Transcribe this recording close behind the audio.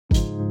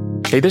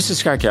Hey, this is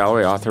Scott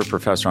Galloway, author,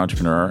 professor,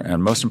 entrepreneur,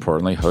 and most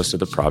importantly, host of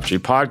the Prop G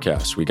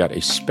podcast. We got a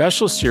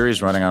special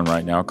series running on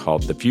right now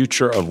called The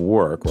Future of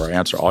Work, where I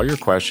answer all your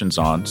questions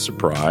on,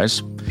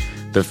 surprise,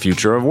 the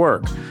future of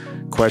work.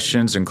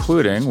 Questions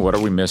including, what are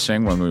we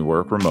missing when we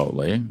work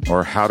remotely?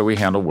 Or how do we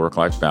handle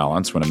work-life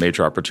balance when a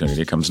major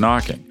opportunity comes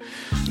knocking?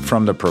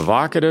 From the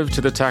provocative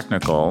to the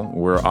technical,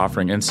 we're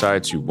offering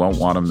insights you won't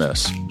want to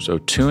miss. So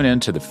tune in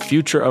to The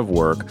Future of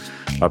Work,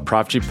 a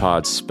Prop G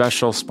Pod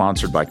special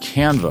sponsored by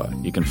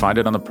Canva. You can find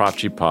it on the Prop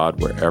G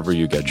Pod wherever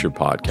you get your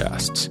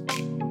podcasts.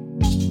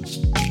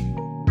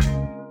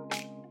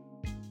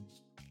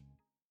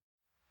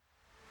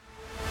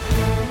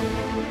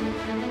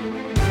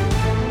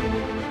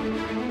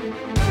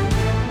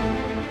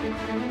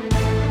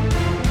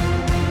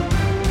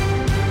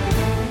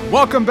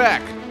 Welcome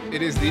back.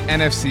 It is the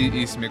NFC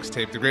East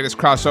Mixtape, the greatest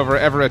crossover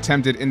ever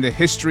attempted in the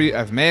history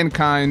of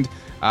mankind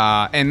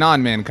and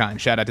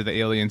non-mankind. Shout out to the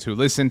aliens who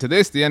listen to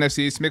this, the NFC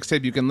East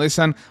Mixtape. You can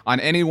listen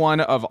on any one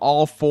of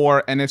all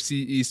 4 NFC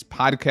East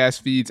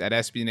podcast feeds at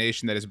SB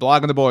Nation. That is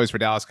Blogging the Boys for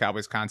Dallas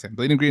Cowboys content,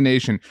 Bleeding Green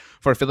Nation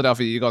for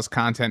Philadelphia Eagles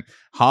content,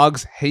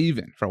 Hogs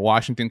Haven for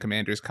Washington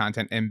Commanders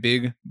content, and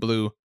Big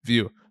Blue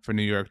View for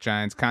New York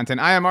Giants content.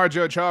 I am RJ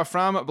Ochoa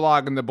from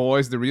Blogging the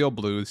Boys, the real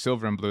blue,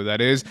 silver and blue,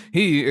 that is.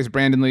 He is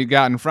Brandon Lee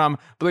Gotten from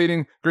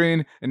Bleeding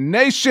Green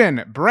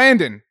Nation.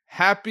 Brandon,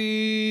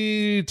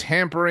 happy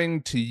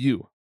tampering to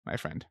you, my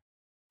friend.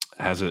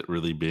 Has it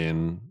really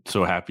been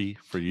so happy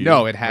for you?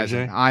 No, it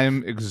hasn't. RJ? I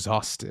am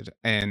exhausted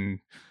and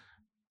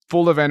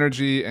full of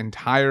energy and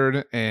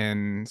tired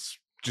and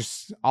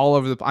just all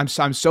over the...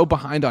 I'm so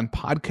behind on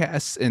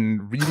podcasts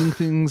and reading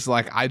things.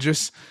 Like,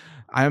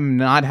 I'm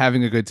not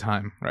having a good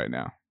time right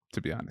now,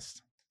 to be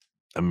honest.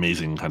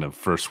 Amazing kind of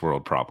first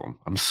world problem.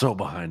 I'm so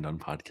behind on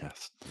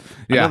podcasts.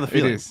 Yeah, I know the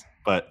feeling, it is.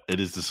 But it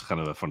is just kind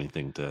of a funny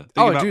thing to think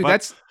Oh, about. dude,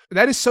 but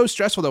that is so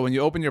stressful though when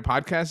you open your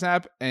podcast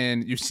app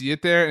and you see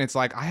it there and it's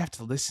like, I have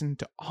to listen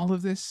to all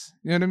of this.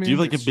 You know what I mean? do you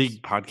have like It's a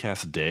big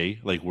podcast day?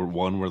 Like where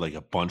like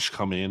a bunch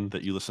come in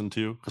that you listen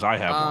to? Because I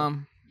have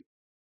one.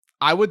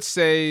 I would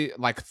say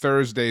like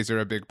Thursdays are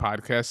a big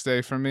podcast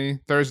day for me.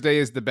 Thursday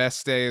is the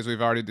best day, as we've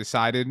already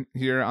decided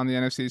here on the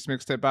NFC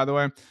Mixtape, by the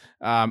way.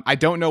 I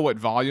don't know what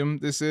volume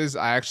this is.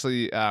 I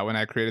actually, when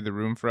I created the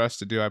room for us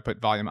to do, I put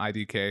volume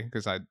IDK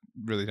because I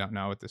really don't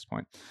know at this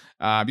point.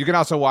 You can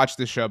also watch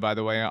this show, by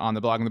the way, on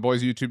the Blogging the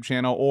Boys YouTube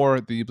channel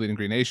or the Bleeding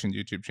Green Nation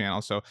YouTube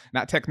channel. So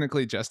not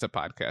technically just a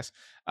podcast.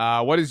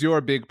 What is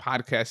your big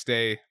podcast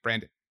day,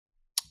 Brandon?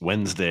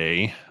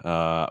 Wednesday.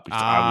 Because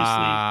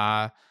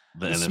obviously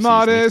the NFC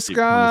smartest Mixtape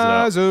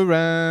guys comes out.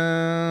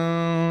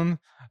 around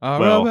are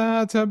Well,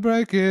 about to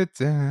break it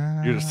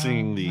down. You're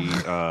singing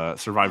the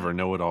Survivor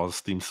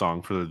Know-It-Alls theme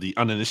song for the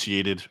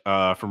uninitiated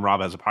from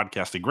Rob Has a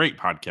Podcast, a great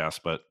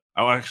podcast, but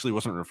I actually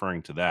wasn't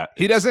referring to that.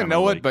 He It's doesn't kinda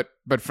know like, it,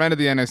 but friend of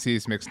the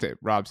NFC's Mixtape,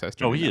 Rob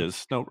Sester. Oh, he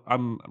is. No,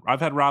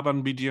 I've had Rob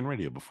on BGN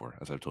Radio before,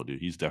 as I've told you.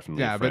 He's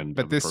definitely a friend.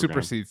 but of the this program.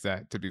 supersedes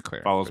that, to be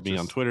clear. Follows me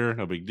on Twitter,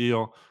 no big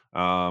deal.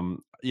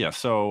 Yeah,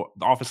 so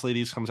The Office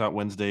Ladies comes out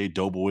Wednesday.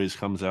 Doughboys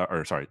comes out,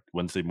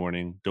 Wednesday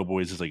morning.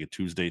 Doughboys is like a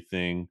Tuesday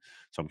thing,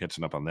 so I'm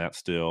catching up on that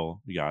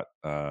still. We got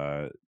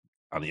on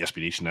the SB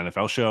Nation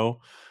NFL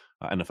show,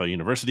 NFL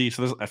University.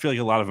 So I feel like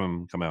a lot of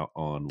them come out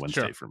on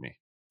Wednesday for me.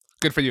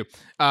 Good for you.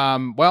 We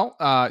want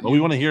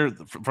to hear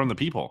from the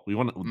people. We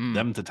want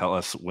them to tell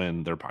us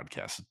when their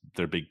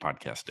big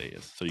podcast day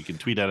is. So you can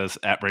tweet at us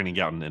at Brandon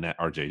Gouton and at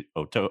RJ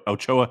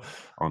Ochoa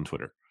on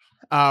Twitter.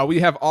 We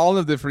have all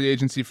of the free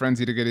agency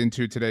frenzy to get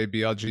into today,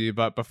 BLG.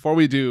 But before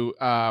we do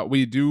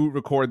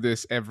record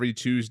this every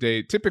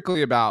Tuesday,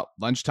 typically about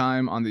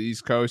lunchtime on the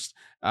East Coast.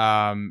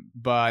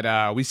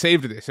 But we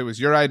saved this. It was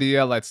your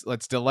idea.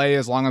 Let's delay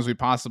as long as we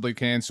possibly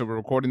can. So we're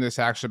recording this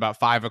actually about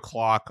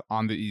 5:00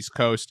 on the East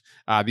Coast.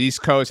 The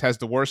East Coast has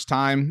the worst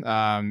time.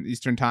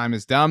 Eastern time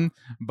is dumb.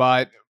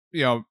 But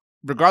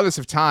regardless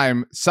of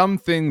time,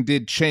 something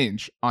did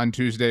change on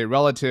Tuesday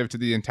relative to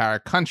the entire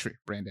country.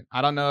 Brandon,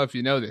 I don't know if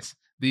you know this.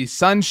 The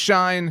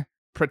Sunshine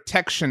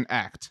Protection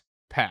Act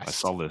passed. I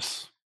saw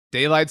this.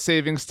 Daylight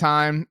savings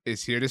time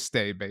is here to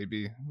stay,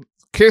 baby.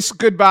 Kiss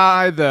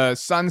goodbye the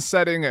sun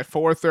setting at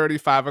 4:30,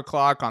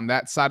 5:00 on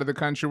that side of the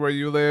country where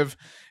you live.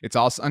 It's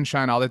all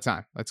sunshine all the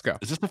time. Let's go.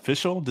 Is this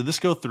official? Did this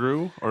go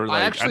through? Or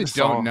I actually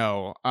don't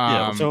know.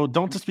 So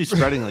don't just be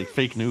spreading like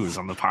fake news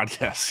on the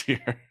podcast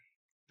here.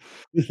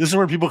 This is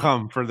where people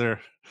come for their...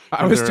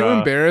 I was too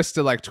embarrassed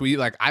to tweet.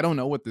 I don't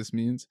know what this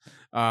means.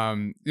 There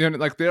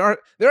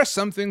are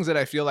some things that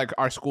I feel like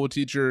our school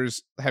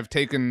teachers have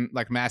taken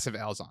massive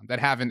L's on that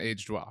haven't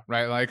aged well,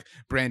 right? Like,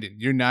 Brandon,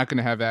 you're not going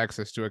to have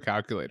access to a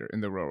calculator in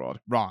the real world.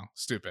 Wrong.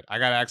 Stupid. I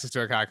got access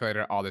to a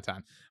calculator all the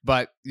time.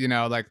 But,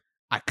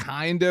 I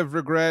kind of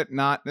regret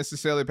not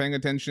necessarily paying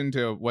attention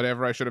to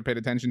whatever I should have paid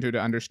attention to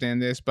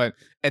understand this. But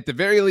at the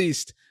very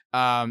least,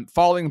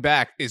 falling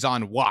back is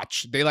on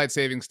watch. Daylight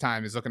savings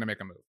time is looking to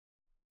make a move.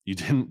 You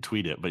didn't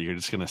tweet it, but you're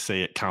just going to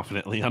say it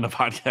confidently on a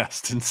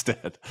podcast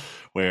instead.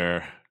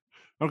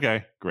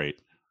 Okay, great.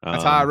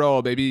 That's how I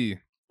roll, baby.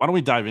 Why don't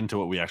we dive into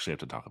what we actually have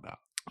to talk about?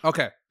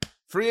 Okay.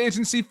 Free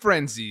agency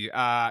frenzy.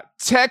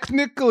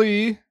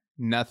 Technically,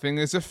 nothing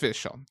is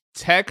official.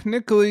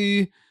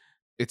 Technically,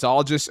 it's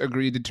all just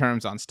agreed to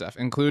terms on stuff,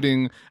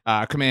 including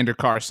Commander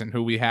Carson,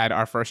 who we had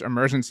our first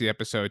emergency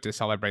episode to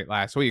celebrate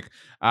last week.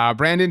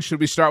 Brandon, should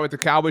we start with the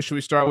Cowboys? Should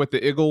we start with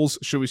the Eagles?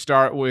 Should we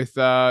start with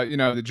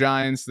the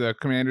Giants, the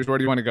Commanders? Where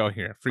do you want to go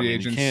here? Free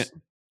agents. You can't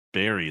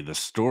bury the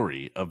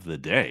story of the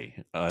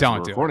day. Don't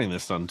we're do recording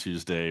this on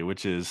Tuesday,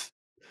 which is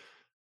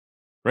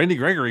Randy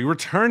Gregory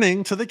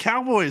returning to the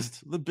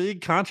Cowboys. The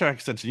big contract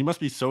extension. You must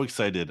be so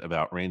excited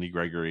about Randy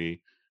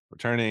Gregory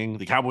returning.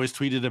 The Cowboys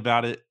tweeted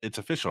about it. It's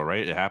official,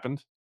 right? It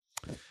happened.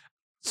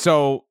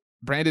 So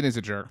Brandon is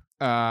a jerk.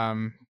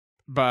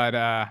 But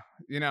I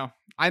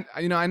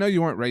know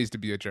you weren't raised to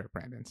be a jerk,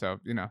 Brandon. So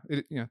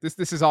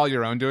this is all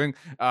your own doing.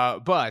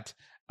 But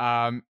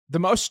the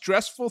most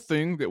stressful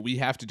thing that we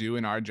have to do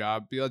in our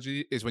job,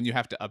 BLG, is when you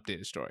have to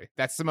update a story.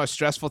 That's the most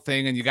stressful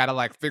thing, and you got to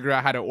like figure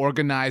out how to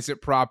organize it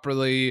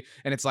properly.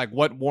 And it's like,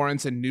 what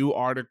warrants a new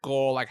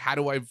article? Like, how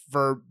do I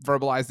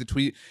verbalize the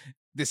tweet?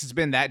 This has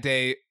been that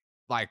day,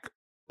 like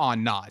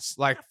on Nas,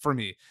 like for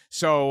me.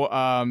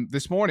 So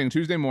this morning,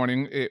 Tuesday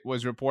morning, it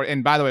was reported.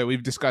 And by the way,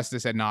 we've discussed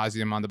this ad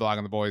nauseum on the Blog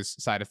on the Boys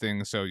side of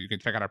things. So you can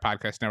check out our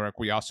podcast network.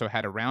 We also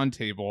had a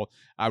roundtable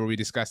where we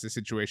discussed the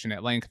situation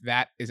at length.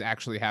 That is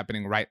actually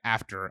happening right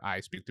after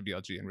I speak to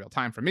BLG in real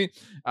time for me.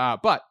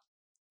 But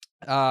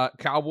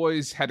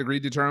Cowboys had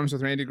agreed to terms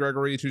with Randy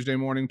Gregory Tuesday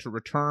morning to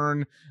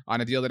return on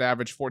a deal that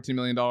averaged $14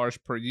 million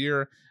per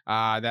year.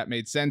 That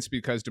made sense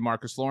because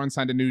DeMarcus Lawrence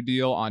signed a new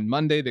deal on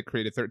Monday that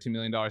created $13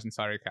 million in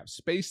salary cap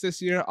space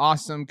this year.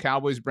 Awesome.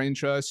 Cowboys brain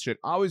trust should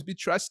always be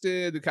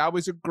trusted. The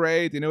Cowboys are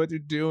great. They know what they're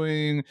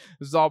doing.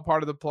 This is all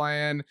part of the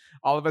plan.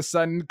 All of a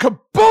sudden,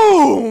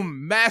 kaboom!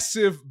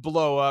 Massive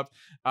blow up.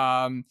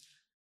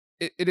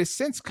 It has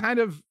since kind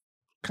of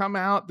come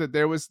out that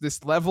there was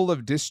this level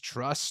of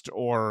distrust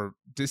or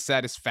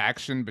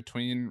dissatisfaction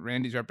between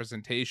Randy's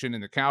representation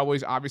and the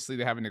Cowboys. Obviously,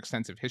 they have an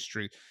extensive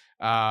history,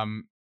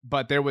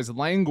 but there was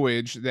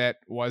language that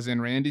was in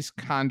Randy's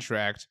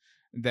contract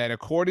that,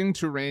 according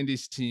to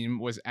Randy's team,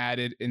 was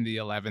added in the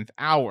 11th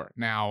hour.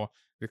 Now,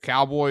 the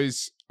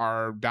Cowboys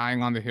are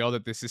dying on the hill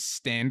that this is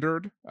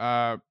standard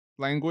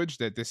language,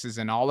 that this is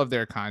in all of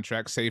their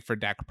contracts, save for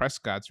Dak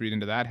Prescott's. Read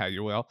into that how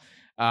you will.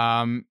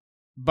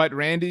 But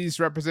Randy's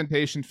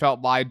representation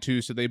felt lied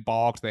to, so they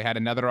balked. They had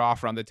another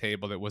offer on the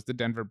table that was the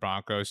Denver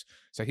Broncos,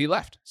 so he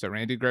left. So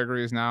Randy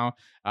Gregory is now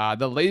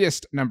the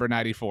latest number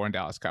 94 in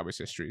Dallas Cowboys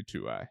history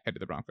to head to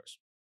the Broncos.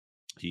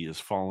 He is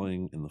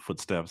following in the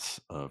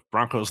footsteps of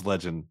Broncos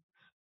legend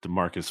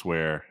DeMarcus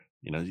Ware.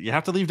 You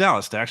have to leave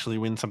Dallas to actually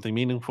win something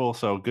meaningful.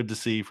 So good to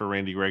see for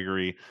Randy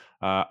Gregory.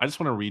 I just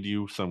want to read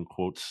you some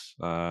quotes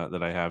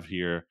that I have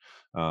here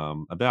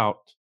about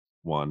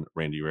one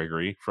Randy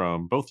Gregory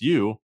from both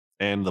you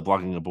and the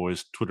Blogging the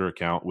Boys Twitter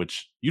account,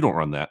 which you don't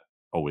run that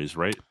always,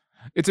 right?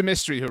 It's a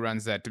mystery who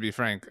runs that, to be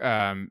frank.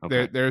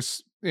 Okay.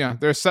 There's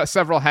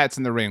several hats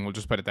in the ring. We'll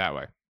just put it that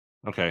way.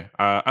 Okay,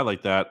 I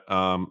like that.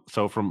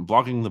 So from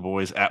Blogging the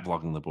Boys, at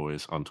Blogging the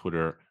Boys on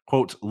Twitter,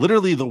 quote,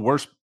 literally the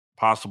worst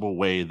possible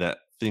way that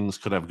things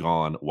could have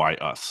gone. Why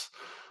us?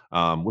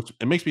 Which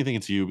it makes me think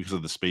it's you because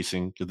of the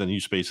spacing, because then you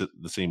space it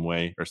the same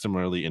way, or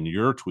similarly in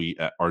your tweet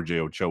at RJ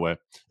Ochoa.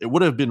 It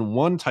would have been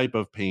one type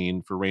of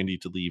pain for Randy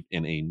to leave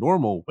in a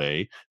normal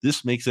way.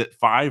 This makes it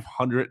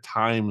 500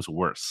 times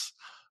worse.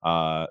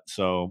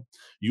 So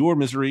your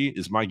misery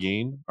is my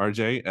gain,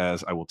 RJ,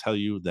 as I will tell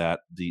you that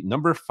the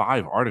number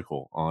 5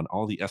 article on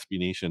all the SB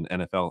Nation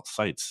NFL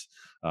sites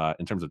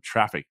in terms of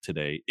traffic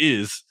today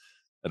is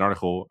an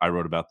article I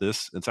wrote about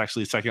this. It's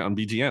actually second on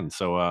BGN.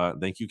 So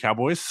thank you,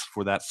 Cowboys,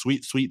 for that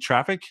sweet, sweet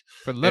traffic.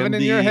 For living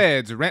in your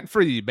heads,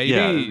 rent-free, baby.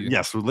 Yeah,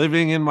 yes,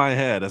 living in my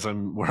head as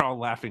we're all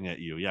laughing at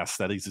you. Yes,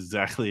 that is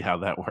exactly how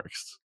that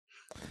works.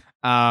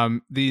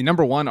 The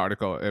number 1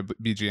 article at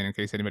BGN, in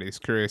case anybody is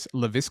curious,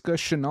 Laviska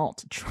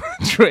Shenault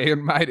trade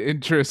might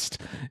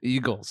interest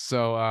Eagles.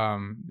 So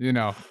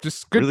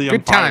just good, really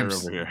good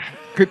times over here.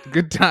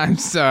 Good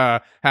times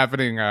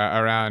happening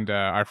around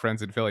our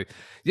friends in Philly.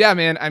 Yeah,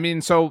 man. I mean,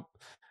 so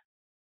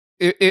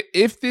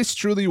if this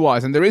truly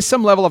was, and there is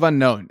some level of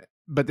unknown,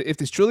 but if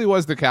this truly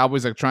was the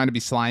Cowboys like trying to be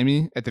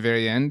slimy at the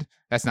very end,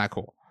 that's not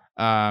cool.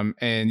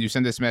 And you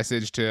send this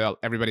message to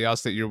everybody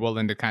else that you're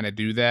willing to kind of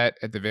do that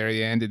at the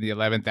very end in the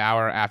 11th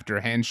hour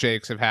after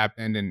handshakes have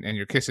happened and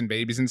you're kissing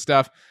babies and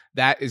stuff.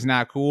 That is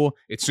not cool.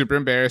 It's super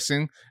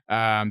embarrassing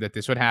that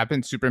this would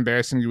happen. Super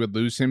embarrassing. You would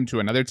lose him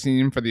to another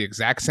team for the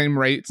exact same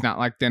rate. It's not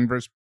like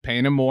Denver's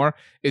paying him more.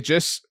 It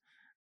just,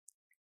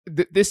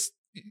 this,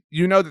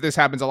 that this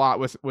happens a lot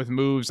with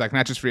moves, like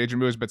not just free agent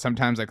moves, but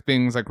sometimes like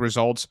things like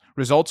results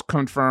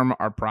confirm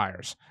our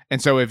priors.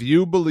 And so if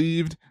you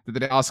believed that the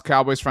Dallas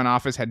Cowboys front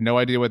office had no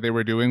idea what they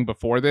were doing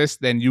before this,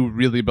 then you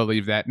really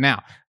believe that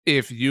now.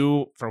 If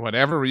you, for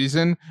whatever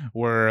reason,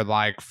 were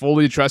like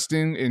fully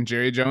trusting in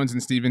Jerry Jones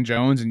and Stephen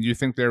Jones and you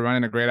think they're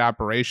running a great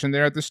operation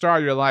there at the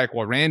start, you're like,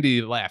 well,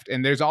 Randy left.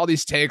 And there's all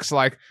these takes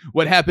like,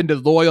 what happened to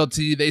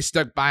loyalty? They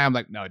stuck by him.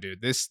 Like, no,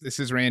 dude, this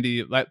is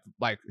Randy.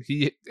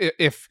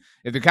 If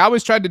the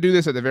Cowboys tried to do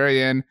this at the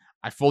very end,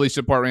 I fully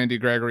support Randy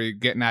Gregory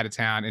getting out of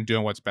town and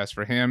doing what's best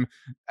for him.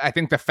 I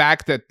think the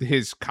fact that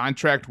his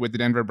contract with the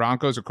Denver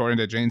Broncos, according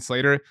to Jane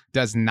Slater,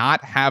 does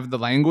not have the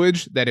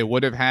language that it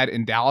would have had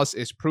in Dallas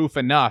is proof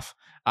enough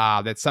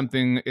that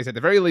something is at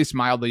the very least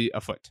mildly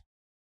afoot.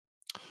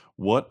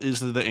 What is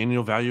the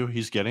annual value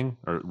he's getting,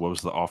 or what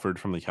was the offered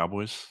from the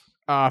Cowboys?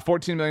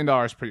 $14 million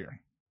per year.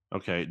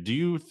 Okay. Do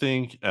you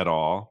think at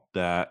all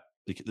that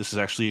this is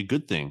actually a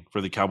good thing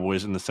for the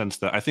Cowboys in the sense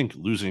that I think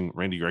losing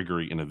Randy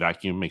Gregory in a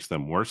vacuum makes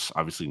them worse,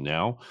 obviously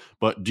now.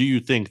 But do you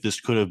think this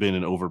could have been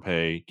an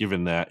overpay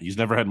given that he's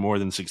never had more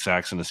than 6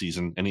 sacks in a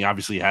season and he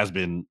obviously has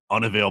been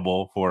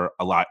unavailable for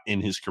a lot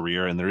in his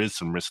career and there is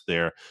some risk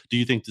there? Do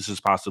you think this is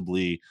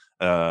possibly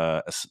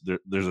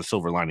there's a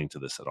silver lining to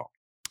this at all?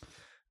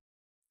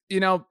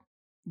 You know,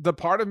 the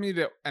part of me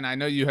that, and I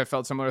know you have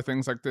felt similar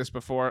things like this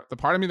before, the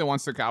part of me that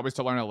wants the Cowboys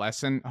to learn a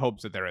lesson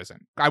hopes that there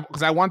isn't.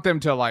 Because I want them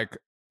to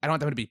I don't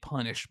want them to be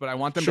punished, but I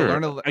want them to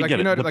learn I get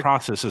it. The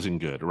process isn't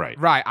good, right?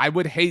 Right. I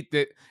would hate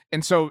that.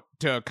 And so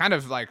to kind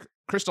of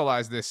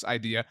crystallize this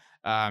idea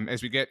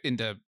as we get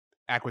into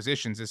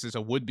acquisitions, this is a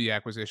would-be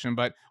acquisition,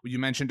 but you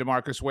mentioned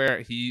DeMarcus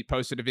Ware. He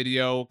posted a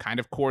video kind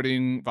of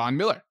courting Von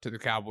Miller to the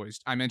Cowboys.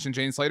 I mentioned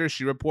Jane Slater.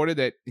 She reported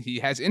that he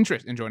has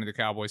interest in joining the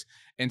Cowboys.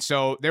 And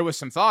so there was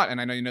some thought,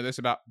 and I know you know this,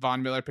 about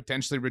Von Miller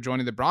potentially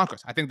rejoining the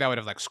Broncos. I think that would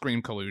have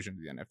screamed collusion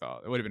to the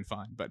NFL. It would have been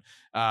fun. But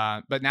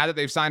now that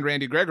they've signed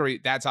Randy Gregory,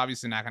 that's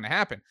obviously not going to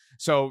happen.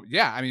 So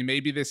yeah, I mean,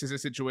 maybe this is a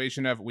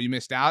situation of we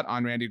missed out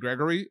on Randy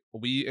Gregory.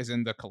 We, as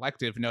in the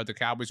collective, know the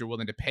Cowboys are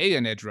willing to pay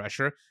an edge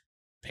rusher.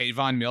 Pay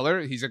Von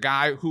Miller. He's a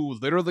guy who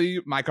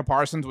literally Micah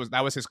Parsons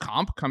that was his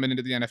comp coming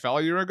into the NFL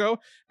a year ago.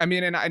 I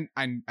mean, and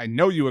I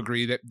know you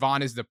agree that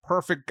Von is the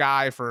perfect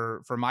guy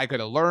for Micah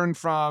to learn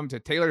from, to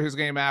tailor his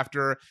game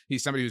after.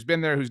 He's somebody who's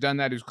been there, who's done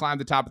that, who's climbed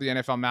the top of the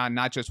NFL mountain,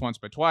 not just once,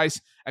 but twice.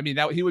 I mean,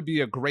 he would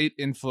be a great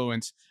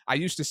influence. I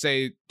used to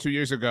say 2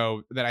 years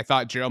ago that I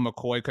thought Gerald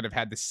McCoy could have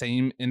had the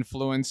same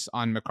influence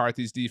on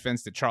McCarthy's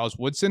defense that Charles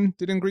Woodson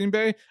did in Green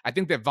Bay. I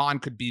think that Von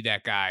could be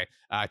that guy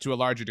to a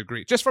larger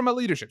degree, just from a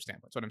leadership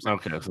standpoint. That's what I'm saying.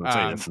 Okay,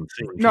 that's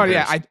insane. No,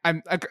 yeah,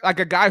 I'm like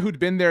a guy who'd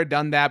been there,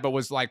 done that, but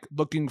was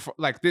looking for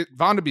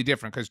Von would be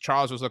different because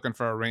Charles was looking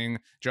for a ring,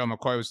 Joe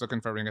McCoy was looking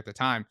for a ring at the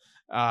time.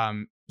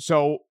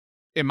 So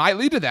it might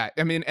lead to that.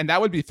 I mean, and that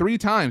would be 3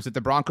 times that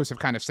the Broncos have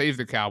kind of saved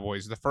the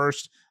Cowboys. The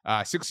first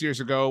 6 years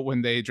ago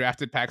when they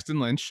drafted Paxton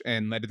Lynch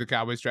and led to the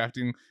Cowboys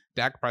drafting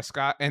Dak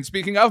Prescott. And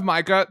speaking of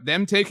Micah,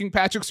 them taking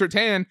Patrick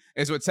Surtain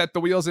is what set the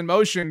wheels in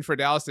motion for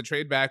Dallas to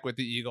trade back with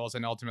the Eagles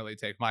and ultimately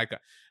take Micah.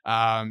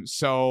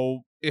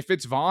 So if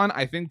it's Von,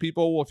 I think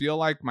people will feel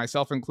like,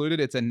 myself included,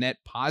 it's a net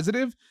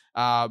positive,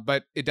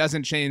 but it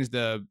doesn't change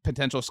the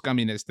potential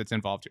scumminess that's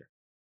involved here.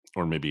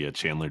 Or maybe a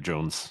Chandler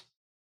Jones,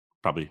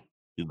 probably.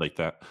 You'd like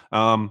that.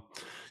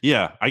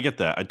 Yeah, I get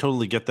that. I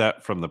totally get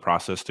that from the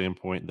process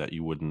standpoint that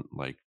you wouldn't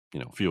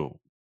feel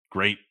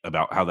great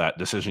about how that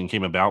decision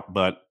came about.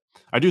 But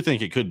I do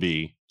think it could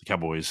be the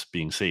Cowboys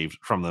being saved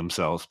from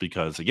themselves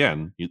because,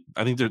 again,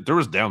 I think there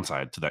was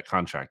downside to that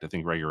contract. I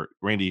think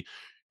Randy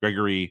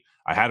Gregory,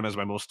 I had him as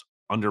my most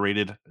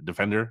underrated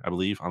defender, I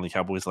believe, on the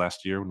Cowboys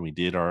last year when we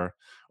did our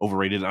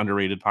overrated,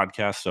 underrated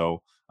podcast.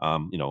 So,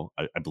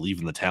 I believe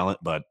in the talent,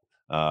 but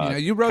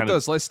you wrote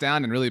those lists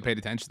down and really paid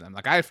attention to them.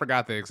 I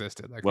forgot they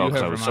existed. Well,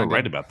 because I was so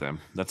right about them.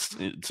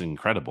 It's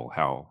incredible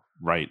how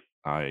right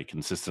I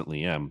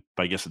consistently am.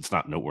 But I guess it's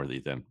not noteworthy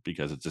then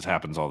because it just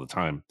happens all the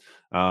time.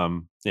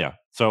 Yeah.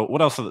 So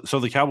what else? So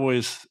the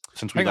Cowboys,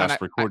 since we last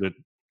recorded.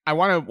 I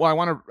want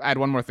to add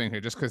one more thing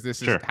here, just because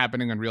this is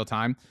happening in real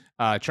time.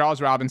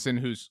 Charles Robinson,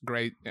 who's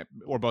great,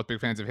 we're both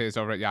big fans of his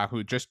over at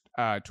Yahoo, just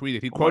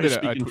tweeted. He quoted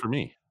speaking for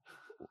me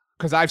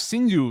because I've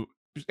seen you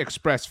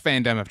express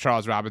fandom of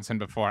Charles Robinson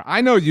before.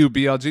 I know you,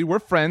 BLG. We're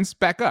friends.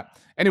 Back up.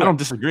 Anyway, I don't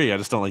disagree. I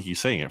just don't like you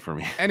saying it for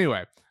me.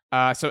 Anyway,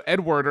 so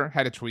Ed Werder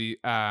had a tweet,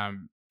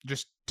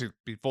 just to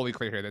be fully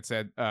clear here, that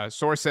said,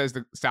 source says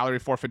the salary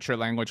forfeiture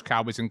language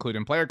Cowboys include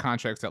in player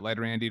contracts that led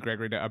Randy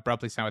Gregory to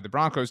abruptly sign with the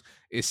Broncos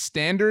is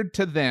standard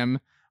to them,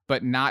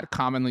 but not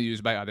commonly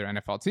used by other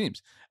NFL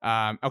teams.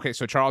 Okay,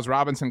 so Charles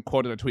Robinson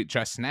quoted a tweet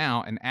just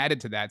now and added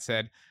to that,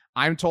 said,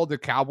 I'm told the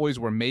Cowboys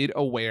were made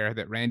aware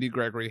that Randy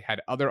Gregory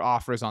had other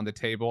offers on the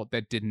table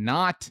that did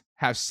not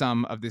have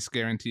some of this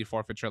guarantee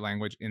forfeiture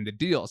language in the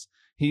deals.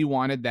 He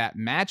wanted that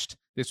matched.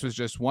 This was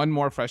just one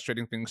more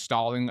frustrating thing,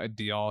 stalling a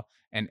deal,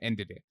 and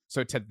ended it.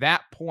 So to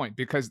that point,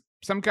 because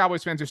some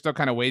Cowboys fans are still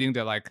kind of waiting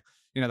to who am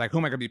I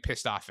going to be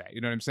pissed off at?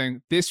 You know what I'm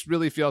saying? This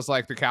really feels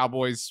like the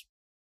Cowboys,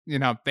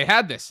 they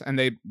had this and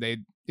they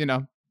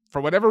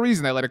for whatever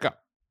reason, they let it go.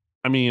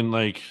 I mean,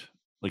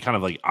 kind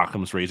of like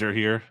Occam's razor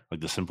here,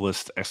 the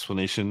simplest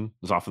explanation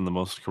is often the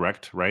most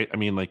correct, right? I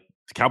mean, the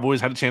Cowboys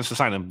had a chance to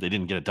sign him. They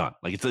didn't get it done.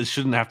 It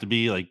shouldn't have to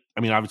be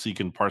obviously you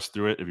can parse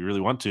through it if you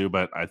really want to,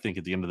 but I think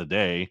at the end of the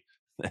day,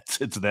 it's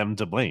them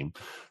to blame.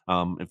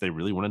 If they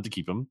really wanted to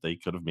keep him, they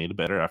could have made a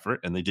better effort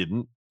and they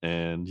didn't.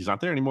 And he's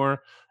not there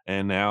anymore.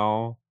 And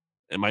now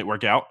it might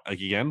work out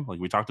again, like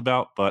we talked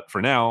about. But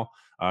for now,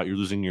 you're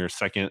losing your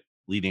second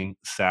leading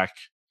sack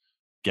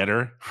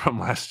getter from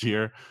last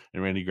year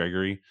in Randy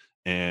Gregory.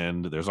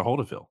 and there's a hole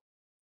to fill.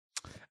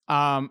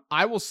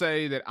 I will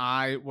say that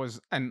I was,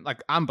 and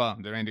like I'm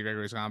bummed that Randy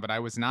Gregory's gone, but I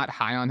was not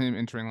high on him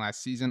entering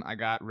last season. I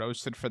got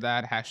roasted for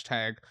that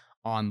hashtag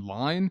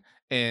online,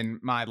 and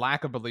my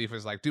lack of belief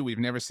is like, dude, we've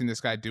never seen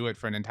this guy do it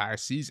for an entire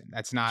season.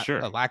 That's not Sure,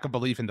 a lack of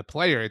belief in the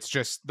player. It's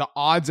just the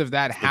odds of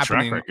that the track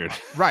happening, record.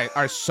 right,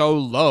 are so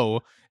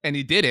low. And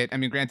he did it. I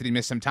mean, granted, he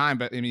missed some time,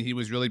 but I mean, he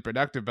was really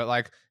productive. But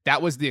like,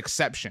 that was the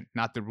exception,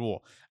 not the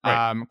rule.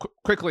 Right.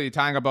 Quickly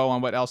tying a bow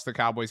on what else the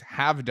Cowboys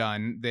have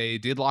done, they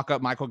did lock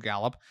up Michael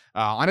Gallup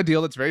on a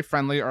deal that's very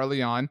friendly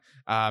early on.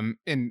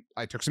 And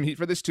I took some heat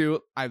for this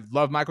too. I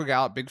love Michael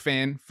Gallup, big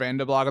fan,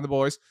 friend of Blog of the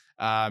Boys.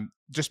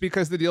 Just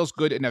because the deal's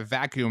good in a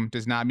vacuum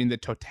does not mean the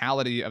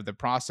totality of the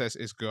process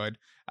is good.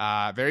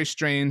 Very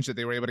strange that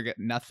they were able to get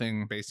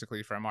nothing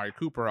basically for Amari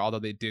Cooper, although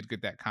they did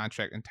get that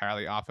contract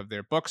entirely off of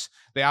their books.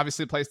 They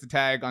obviously placed the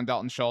tag on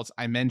Dalton Schultz.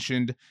 I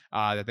mentioned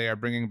that they are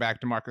bringing back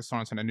DeMarcus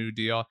Lawrence on a new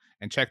deal.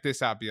 And check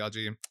this out,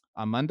 BLG.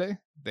 On Monday,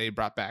 they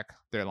brought back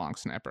their long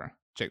snapper,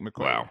 Jake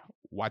McCoy. Wow.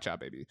 Watch out,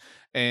 baby.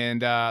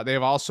 And they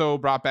have also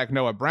brought back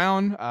Noah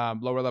Brown,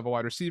 lower level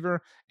wide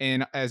receiver.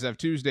 And as of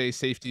Tuesday,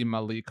 safety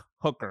Malik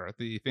Hooker.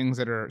 The things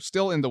that are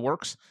still in the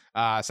works.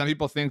 Some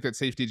people think that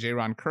safety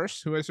Jaron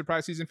Kearse, who had a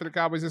surprise season for the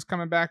Cowboys, is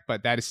coming back,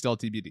 but that is still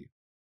TBD.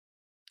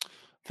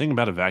 Thing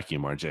about a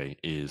vacuum, RJ,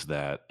 is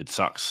that it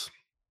sucks.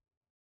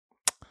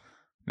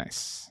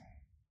 Nice.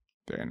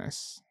 Very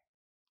nice.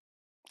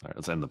 All right,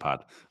 let's end the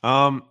pod.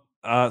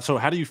 So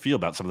how do you feel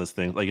about some of those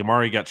things? Like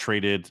Amari got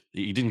traded.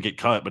 He didn't get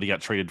cut, but he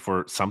got traded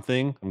for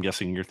something. I'm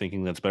guessing you're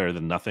thinking that's better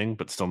than nothing,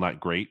 but still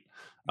not great.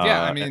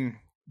 Yeah, I And mean,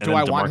 do then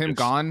I want him DeMarcus.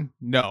 gone?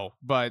 No,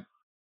 but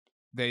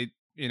they,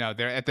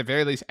 they're at the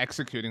very least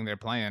executing their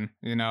plan.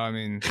 I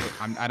mean,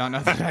 I don't know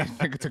that I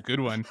think it's a good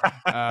one.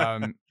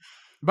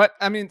 But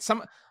I mean,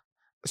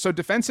 so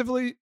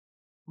defensively,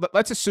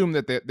 let's assume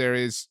that there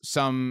is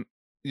some,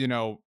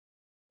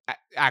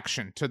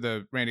 action to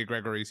the Randy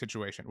Gregory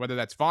situation, whether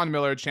that's Von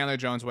Miller, Chandler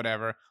Jones,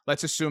 whatever.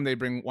 Let's assume they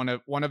bring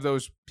one of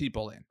those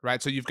people in,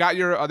 right? So you've got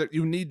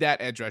you need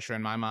that edge rusher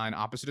in my mind,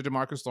 opposite of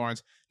DeMarcus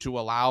Lawrence, to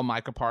allow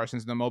Micah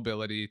Parsons the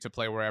mobility to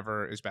play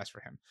wherever is best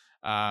for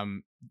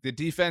him. The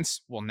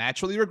defense will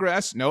naturally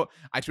regress. No,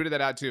 I tweeted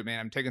that out too, man.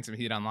 I'm taking some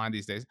heat online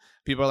these days.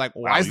 People are like,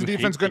 why is the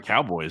defense going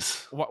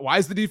Cowboys? Why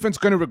is the defense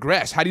going to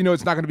regress? How do you know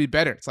it's not going to be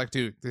better? It's like,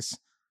 dude,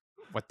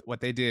 what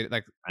they did,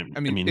 like, I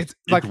mean it's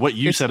like what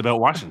you said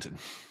about Washington.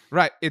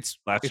 Right. It's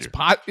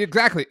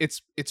exactly.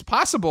 It's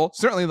possible,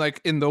 certainly,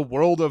 like in the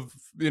world of,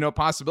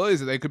 possibilities,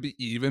 that they could be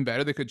even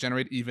better. They could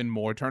generate even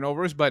more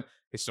turnovers, but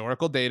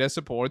historical data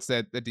supports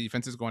that the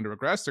defense is going to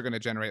regress. They're going to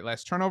generate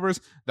less turnovers.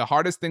 The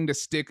hardest thing to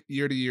stick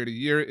year to year to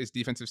year is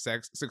defensive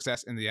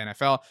success in the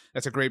NFL.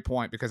 That's a great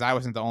point, because I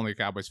wasn't the only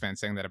Cowboys fan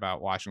saying that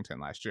about Washington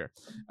last year.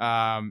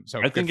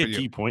 So I think a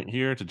key point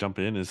here to jump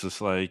in is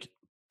just like,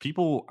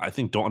 people, I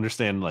think, don't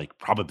understand like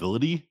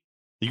probability.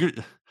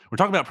 We're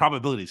talking about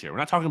probabilities here. We're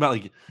not talking about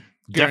like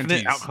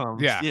Guarantees. definite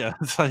outcomes. Yeah. Yeah.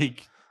 It's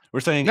like we're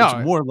saying No.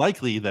 it's more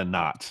likely than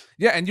not.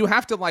 Yeah, and you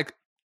have to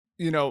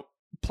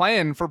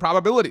plan for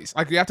probabilities.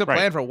 Like you have to plan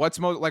Right. for what's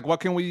most, like what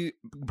can we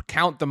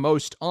count the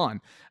most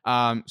on.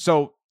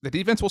 So the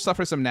defense will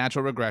suffer some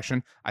natural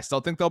regression. I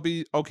still think they'll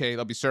be okay.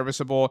 They'll be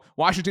serviceable.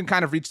 Washington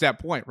kind of reached that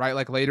point, right?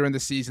 Like later in the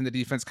season, the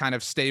defense kind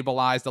of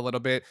stabilized a little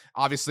bit.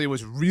 Obviously, it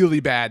was really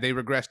bad. They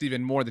regressed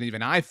even more than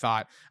even I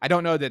thought. I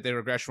don't know that the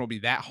regression will be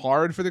that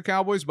hard for the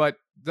Cowboys, but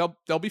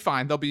they'll be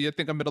fine. They'll be, I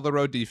think, a middle of the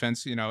road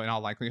defense, in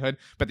all likelihood.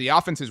 But the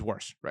offense is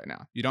worse right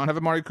now. You don't have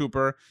Amari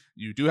Cooper.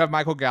 You do have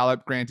Michael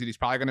Gallup. Granted, he's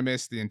probably going to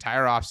miss the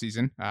entire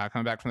offseason,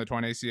 coming back from the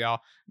torn ACL.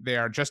 They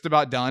are just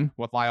about done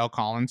with Lyle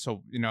Collins.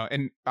 So,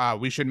 and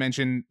we should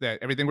mention that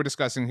everything we're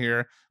discussing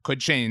here could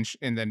change.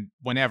 And then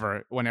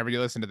whenever you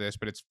listen to this,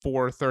 but it's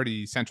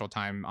 4:30 Central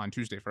Time on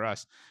Tuesday for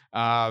us.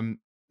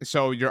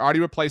 So you're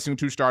already replacing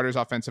two starters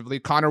offensively.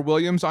 Connor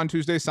Williams on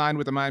Tuesday signed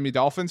with the Miami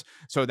Dolphins.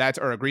 So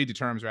or agreed to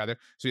terms rather.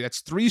 So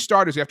that's three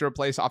starters you have to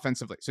replace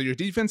offensively. So your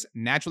defense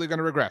naturally going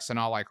to regress in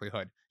all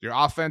likelihood. Your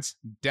offense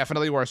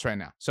definitely worse right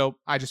now. So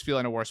I just feel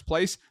in a worse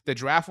place. The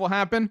draft will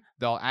happen.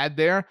 They'll add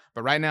there.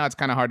 But right now it's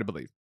kind of hard to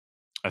believe.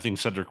 I think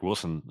Cedric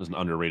Wilson is an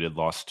underrated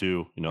loss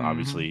too.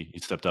 Obviously he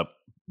stepped up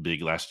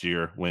big last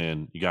year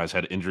when you guys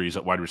had injuries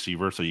at wide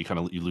receiver, so you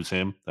lose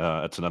him.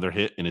 That's another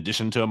hit in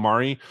addition to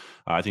Amari.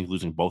 I think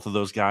losing both of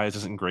those guys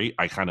isn't great.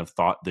 I kind of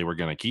thought they were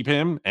going to keep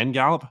him and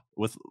Gallup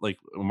with like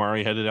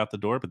Amari headed out the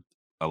door, but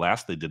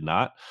alas, they did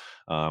not.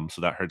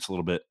 So that hurts a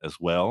little bit as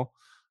well.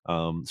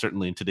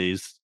 Certainly in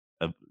today's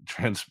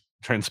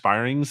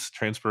transpirings,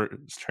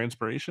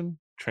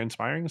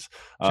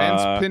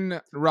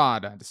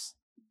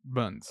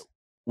 Buns.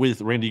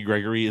 With Randy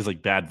Gregory is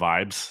like bad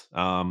vibes.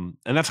 And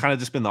that's kind of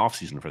just been the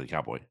offseason for the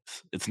Cowboys.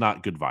 It's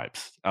not good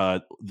vibes.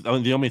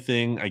 The only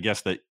thing I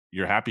guess that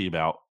you're happy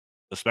about,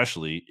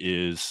 especially,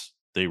 is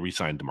they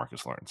re-signed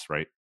DeMarcus Lawrence,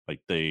 right?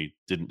 Like they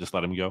didn't just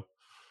let him go.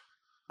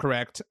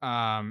 Correct.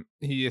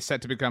 He is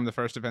set to become the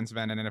first defensive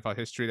end in NFL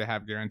history to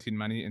have guaranteed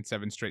money in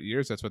 7 straight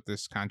years. That's what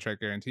this contract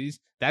guarantees.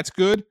 That's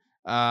good.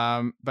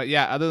 But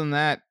yeah, other than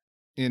that,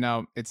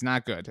 it's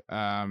not good.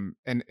 And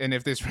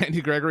if this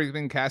Randy Gregory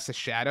thing casts a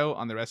shadow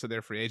on the rest of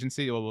their free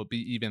agency, it will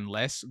be even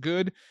less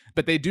good.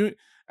 But they do.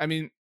 I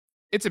mean,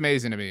 it's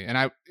amazing to me.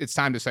 And it's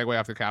time to segue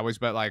off the Cowboys.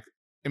 But like,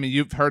 I mean,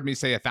 you've heard me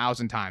say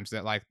 1,000 times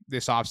that like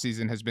this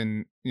offseason has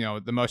been,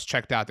 the most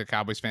checked out the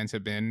Cowboys fans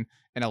have been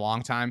in a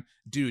long time.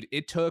 Dude,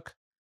 it took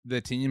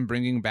the team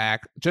bringing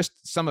back just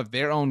some of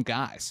their own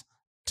guys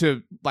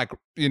to like,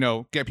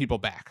 get people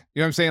back.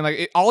 You know what I'm saying?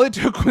 Like all it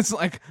took was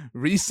like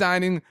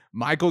re-signing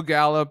Michael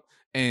Gallup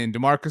and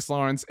DeMarcus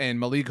Lawrence and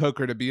Malik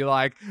Hooker to be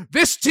like,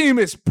 this team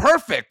is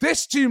perfect.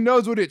 This team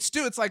knows what it's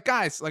doing. It's like,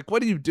 guys, like,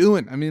 what are you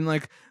doing? I mean,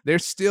 like, they're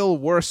still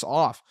worse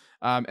off.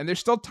 And there's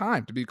still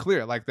time, to be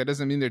clear. Like, that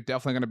doesn't mean they're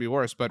definitely going to be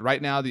worse. But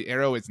right now, the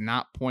arrow is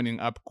not pointing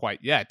up quite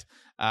yet.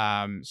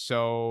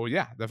 So,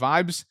 yeah, the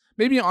vibes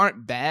maybe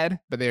aren't bad,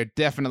 but they're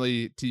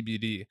definitely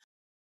TBD.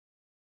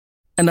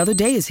 Another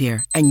day is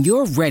here, and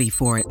you're ready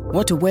for it.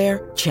 What to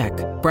wear? Check.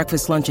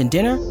 Breakfast, lunch, and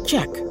dinner?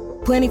 Check.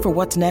 Planning for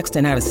what's next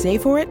and how to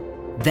save for it?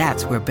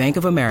 That's where Bank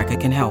of America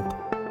can help.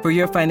 For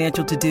your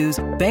financial to-dos,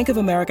 Bank of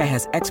America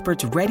has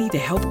experts ready to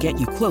help get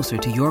you closer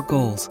to your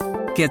goals.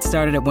 Get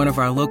started at one of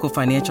our local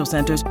financial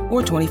centers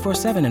or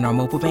 24/7 in our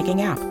mobile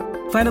banking app.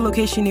 Find a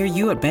location near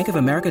you at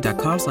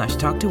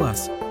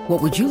bankofamerica.com/talktous.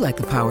 What would you like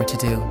the power to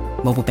do?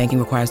 Mobile banking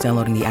requires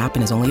downloading the app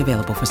and is only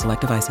available for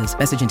select devices.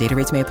 Message and data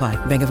rates may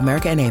apply. Bank of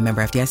America N.A.,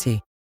 member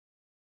FDIC.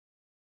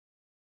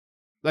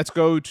 Let's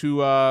go to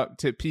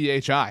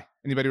PHI.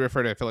 Anybody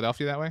refer to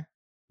Philadelphia that way?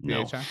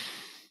 No. PHI?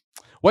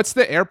 What's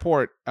the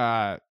airport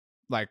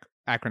like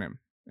acronym?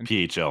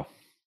 PHL.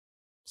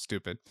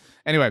 Stupid.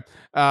 Anyway,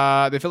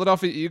 the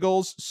Philadelphia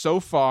Eagles so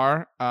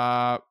far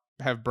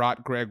have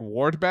brought Greg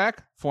Ward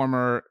back,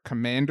 former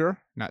commander,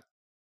 not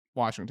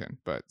Washington,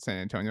 but San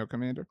Antonio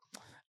commander.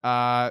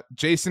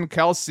 Jason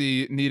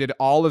Kelce needed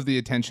all of the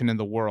attention in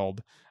the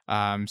world.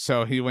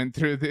 So he went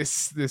through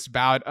this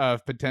bout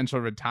of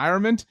potential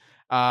retirement.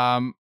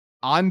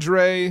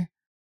 Andre,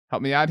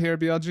 help me out here,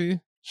 BLG.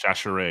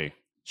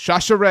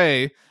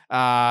 Chachere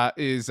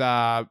is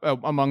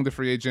among the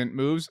free agent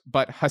moves,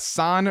 but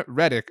Hassan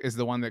Reddick is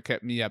the one that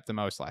kept me up the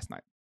most last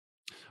night.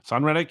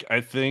 Hassan Reddick,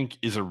 I think,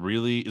 is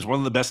one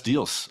of the best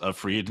deals of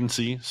free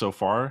agency so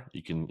far.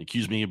 You can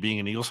accuse me of being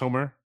an Eagles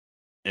homer,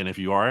 and if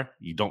you are,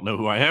 you don't know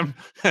who I am.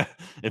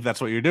 If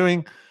that's what you're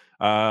doing,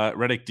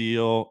 Reddick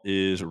deal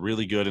is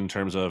really good in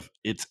terms of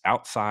it's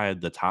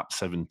outside the top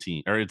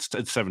 17, or it's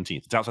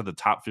 17th. It's outside the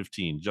top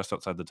 15, just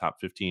outside the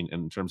top 15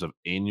 in terms of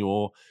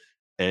annual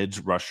edge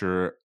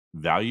rusher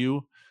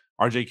value.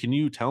 RJ, can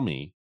you tell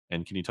me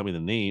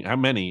the name, how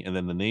many, and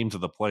then the names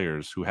of the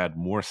players who had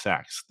more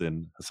sacks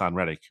than Hassan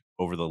Reddick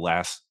over the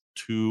last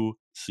 2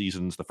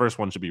 seasons? The first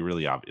one should be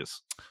really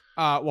obvious.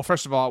 Well,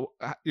 first of all,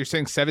 you're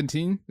saying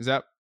 17? Is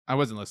that? I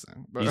wasn't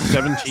listening. But he's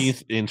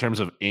 17th in terms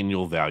of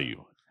annual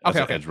value.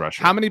 Okay. Edge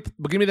rusher. How many?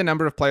 Give me the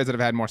number of players that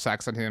have had more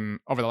sacks than him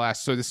over the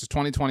last. So this is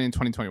 2020 and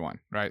 2021,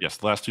 right? Yes,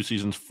 the last 2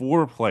 seasons,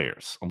 4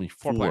 players, only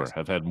 4 players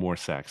have had more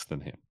sacks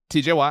than him.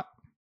 TJ Watt.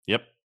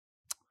 Yep.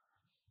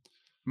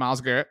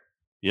 Myles Garrett.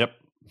 Yep.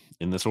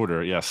 In this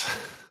order, yes.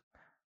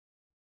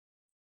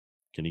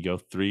 Can he go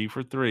 3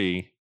 for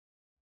 3?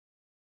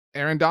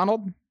 Aaron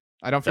Donald?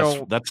 I don't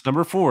feel that's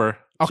number 4. Okay.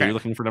 So you're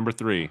looking for number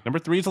 3. Number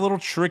 3 is a little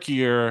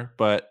trickier,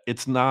 but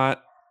it's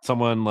not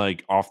someone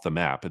like off the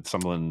map. It's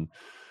someone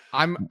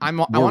I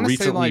want to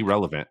say like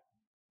relevant.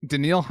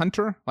 Danielle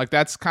Hunter? Like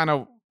that's kind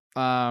of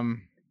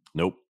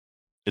Nope.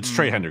 It's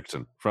Trey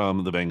Hendrickson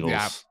from the Bengals.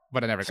 Yeah,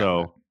 but I never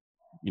got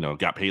that.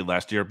 Got paid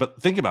last year.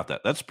 But think about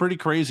that. That's pretty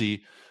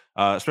crazy,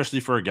 especially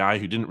for a guy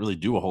who didn't really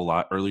do a whole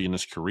lot early in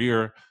his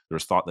career. There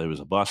was thought that he was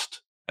a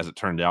bust. As it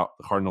turned out,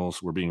 the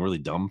Cardinals were being really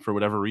dumb for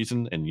whatever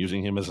reason and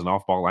using him as an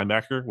off-ball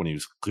linebacker when he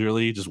was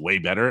clearly just way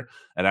better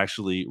at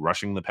actually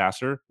rushing the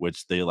passer,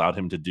 which they allowed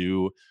him to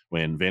do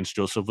when Vance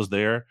Joseph was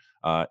there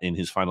in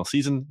his final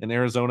season in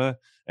Arizona.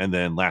 And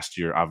then last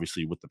year,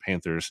 obviously, with the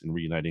Panthers and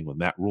reuniting with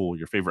Matt Rule,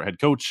 your favorite head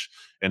coach.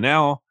 And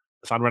now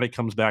Hassan Reddick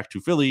comes back to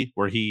Philly,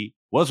 where he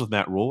was with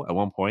Matt Rule at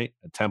one point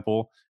at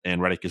Temple.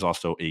 And Reddick is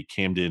also a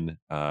Camden,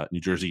 New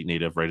Jersey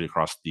native right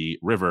across the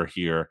river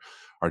here,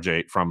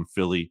 RJ, from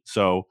Philly.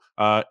 So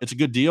it's a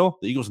good deal.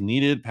 The Eagles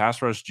needed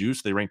pass rush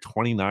juice. They ranked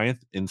 29th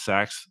in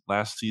sacks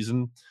last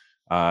season.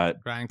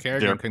 Ryan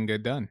Kerrigan couldn't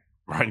get done.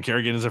 Ryan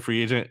Kerrigan is a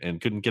free agent and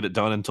couldn't get it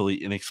done until he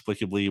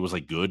inexplicably was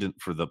like good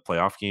for the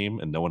playoff game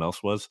and no one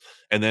else was.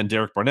 And then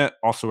Derek Barnett,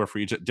 also a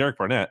free agent. Derek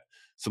Barnett,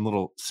 some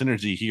little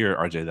synergy here,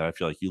 RJ, that I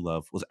feel like you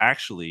love, was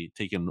actually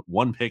taken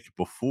 1 pick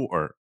before,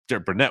 or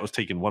Derek Barnett was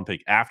taken 1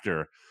 pick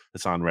after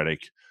Hassan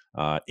Reddick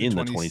in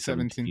the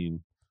 2017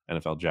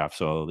 NFL draft.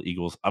 So the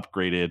Eagles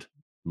upgraded,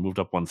 moved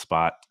up 1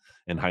 spot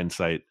in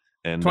hindsight.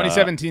 And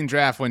 2017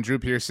 draft when Drew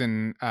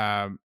Pearson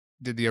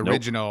did the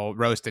original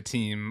roast a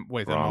team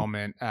with a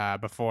moment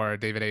before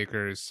David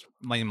Akers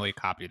lamely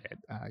copied it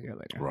a year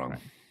later. Wrong.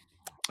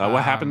 Right.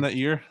 What happened that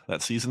year,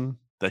 that season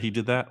that he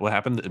did that? What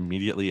happened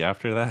immediately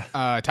after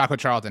that? Taco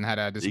Charlton had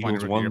a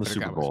disappointing Eagles won the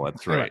Super Bowl.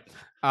 That's right.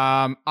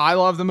 I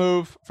love the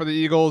move for the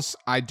Eagles.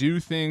 I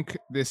do think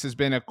this has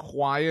been a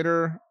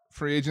quieter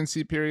free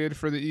agency period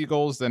for the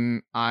Eagles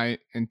than I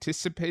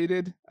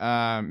anticipated.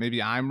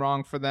 Maybe I'm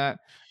wrong for that.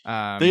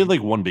 They had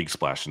like one big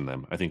splash in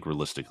them, I think,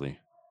 realistically.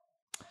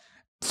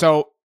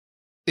 So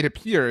it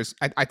appears,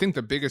 I think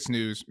the biggest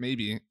news,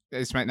 maybe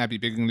this might not be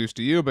big news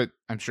to you, but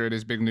I'm sure it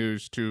is big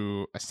news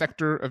to a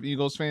sector of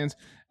Eagles fans,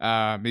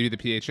 maybe the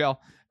PHL.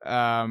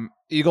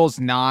 Eagles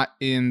not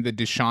in the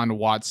Deshaun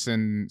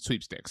Watson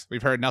sweepstakes.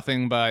 We've heard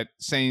nothing but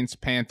Saints,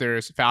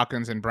 Panthers,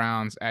 Falcons, and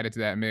Browns added to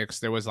that mix.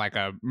 There was like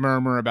a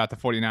murmur about the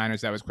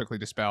 49ers that was quickly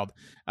dispelled.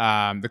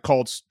 The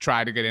Colts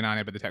tried to get in on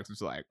it, but the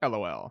Texans were like,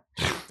 LOL,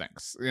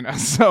 thanks.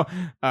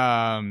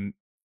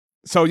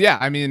 So yeah,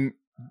 I mean,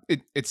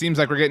 it seems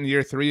like we're getting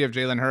year 3 of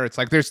Jalen Hurts.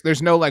 Like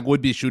there's no like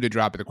would-be shoe to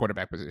drop at the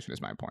quarterback position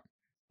is my point.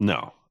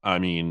 No, I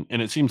mean,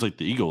 and it seems like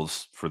the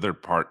Eagles, for their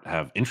part,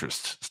 have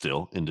interest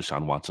still in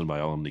Deshaun Watson by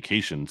all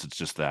indications. It's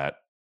just that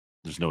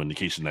there's no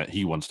indication that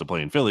he wants to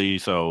play in Philly,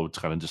 so it's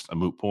kind of just a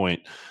moot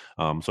point.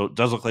 So it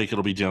does look like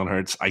it'll be Jalen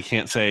Hurts. I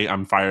can't say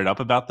I'm fired up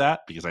about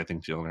that because I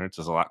think Jalen Hurts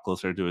is a lot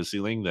closer to his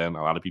ceiling than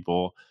a lot of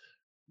people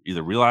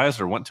either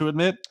realize or want to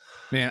admit.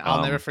 Man,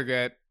 I'll never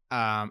forget.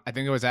 I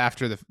think it was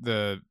after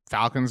the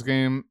Falcons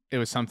game. It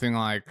was something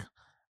like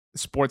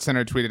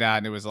SportsCenter tweeted out,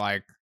 and it was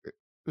like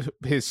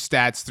his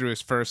stats through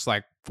his first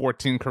like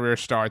 14 career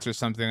starts or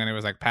something, and it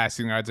was like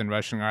passing yards and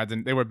rushing yards,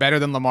 and they were better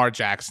than Lamar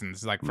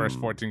Jackson's like first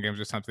 14 games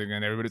or something,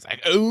 and everybody's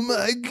like, oh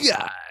my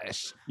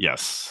gosh.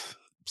 Yes.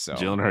 So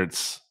Jalen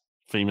Hurts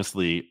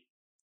famously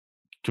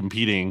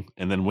competing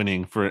and then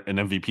winning for an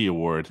MVP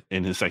award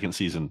in his second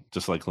season,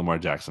 just like Lamar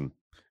Jackson.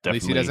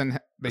 Definitely at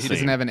least he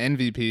doesn't have an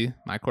MVP.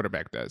 My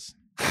quarterback does.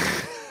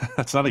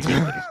 That's not a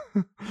good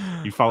thing.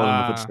 You follow in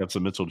the footsteps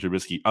of Mitchell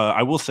Trubisky.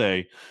 I will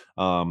say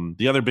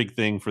the other big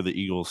thing for the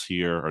Eagles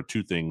here are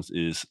two things: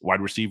 is wide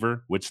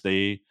receiver, which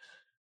they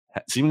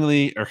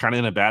seemingly are kind of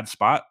in a bad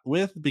spot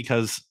with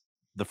because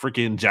the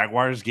freaking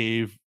Jaguars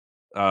gave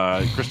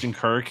Christian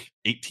Kirk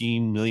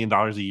 $18 million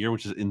a year,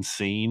 which is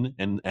insane,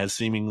 and has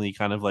seemingly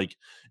kind of like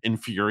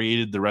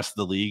infuriated the rest of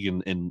the league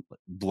and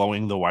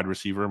blowing the wide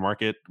receiver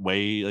market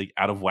way like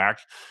out of whack.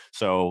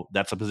 So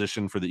that's a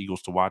position for the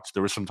Eagles to watch.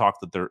 There was some talk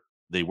that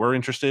they were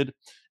interested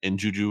in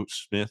Juju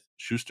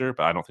Smith-Schuster,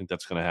 but I don't think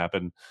that's going to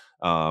happen.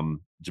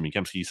 Jimmy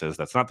Kempski says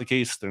that's not the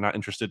case. They're not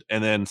interested.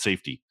 And then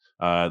safety.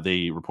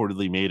 They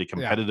reportedly made a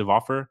competitive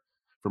offer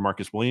for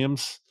Marcus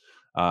Williams,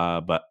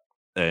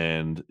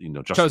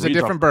 Justin chose a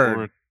different bird.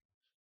 Board.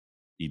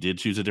 He did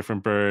choose a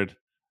different bird.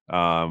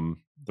 The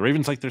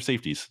Ravens like their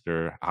safeties.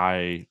 They're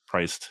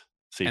high-priced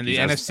safeties.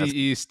 And the NFC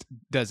East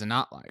does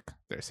not like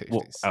their safeties.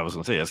 Well, I was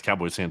going to say, as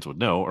Cowboys fans would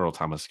know, Earl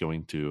Thomas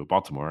going to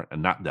Baltimore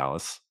and not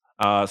Dallas.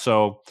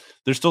 So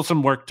there's still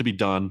some work to be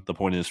done. The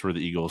point is for the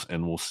Eagles,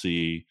 and we'll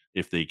see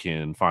if they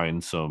can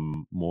find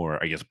some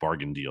more, I guess,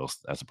 bargain deals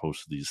as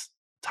opposed to these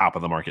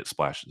top-of-the-market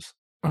splashes.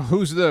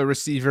 Who's the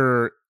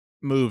receiver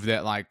move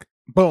that like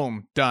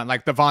boom, done,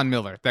 like the Von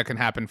Miller that can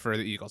happen for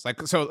the Eagles?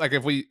 Like, so like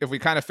if we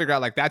kind of figure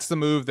out like that's the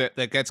move that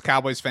gets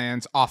Cowboys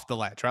fans off the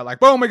ledge, right? Like,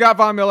 boom, we got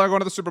Von Miller going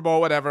to the Super Bowl,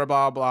 whatever,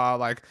 blah blah.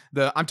 Like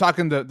I'm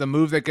talking the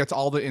move that gets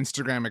all the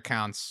Instagram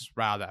accounts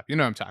riled up. You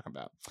know what I'm talking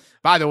about.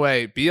 By the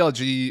way,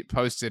 BLG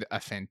posted a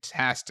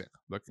fantastic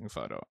looking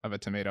photo of a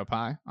tomato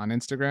pie on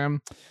Instagram.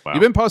 Wow.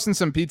 You've been posting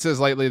some pizzas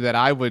lately that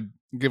I would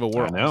give a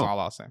whirl. That's all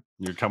I'll say.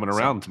 You're coming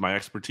around to my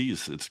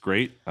expertise. It's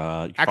great.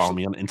 You can follow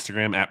me on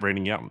Instagram at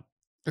Brandon Young.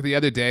 The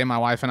other day, my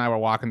wife and I were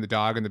walking the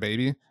dog and the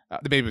baby.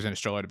 The baby was in a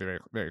stroller, to be very,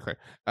 very clear.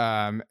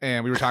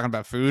 And we were talking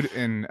about food.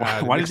 And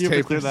why did you have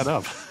to clear that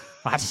up?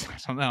 I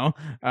don't know.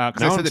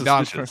 Because I said the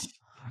dog first.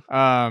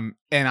 And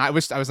I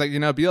was like,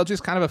 BLG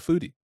is kind of a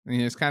foodie. And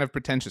he's kind of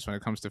pretentious when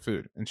it comes to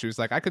food. And she was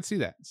like, I could see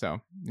that. So,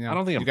 I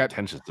don't think I'm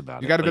pretentious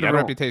about it. You got a bit of a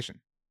reputation.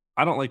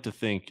 I don't like to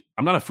think.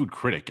 I'm not a food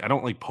critic. I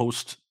don't like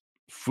post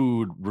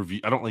food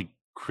review. I don't like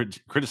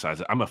criticize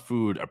it. I'm a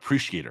food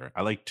appreciator.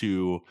 I like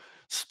to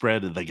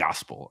spread the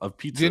gospel of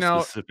pizza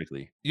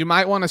specifically. You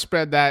might want to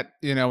spread that,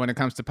 when it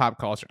comes to pop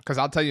culture. Because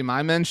I'll tell you,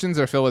 my mentions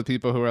are filled with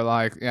people who are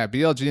like, yeah,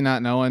 BLG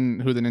not knowing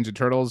who the Ninja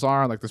Turtles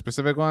are, like the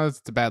specific ones,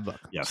 it's a bad look.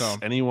 Yes. So,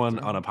 anyone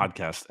on a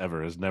podcast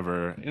ever has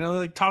never,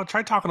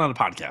 try talking on a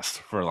podcast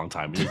for a long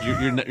time.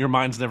 Your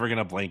mind's never going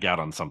to blank out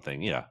on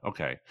something. Yeah.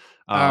 Okay.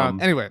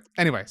 Anyway.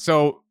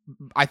 So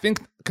I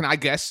think, can I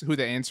guess who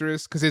the answer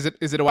is? Because is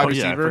it a wide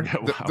receiver?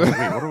 Wait,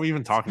 what are we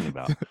even talking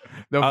about?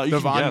 You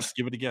can guess.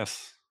 Give it a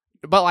guess.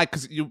 But like,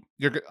 because you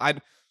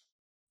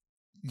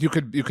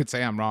could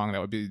say I'm wrong.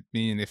 That would be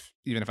mean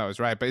even if I was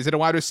right. But is it a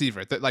wide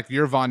receiver that like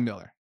you're Von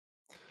Miller?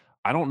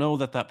 I don't know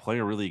that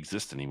player really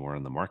exists anymore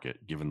in the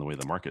market, given the way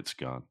the market's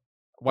gone.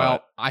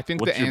 Well, I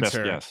think the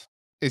answer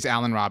is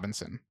Allen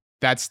Robinson.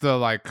 That's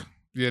the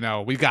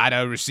we got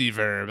a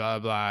receiver, blah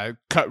blah,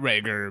 cut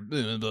Rager,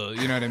 blah, blah,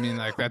 you know what I mean?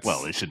 Like that's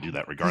well, they should do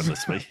that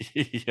regardless. But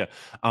yeah,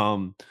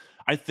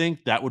 I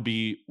think that would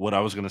be what I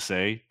was going to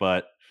say,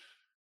 but.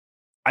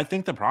 I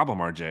think the problem,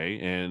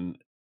 RJ, and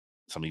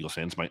some Eagles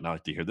fans might not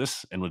like to hear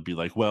this and would be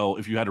like, well,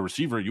 if you had a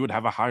receiver, you would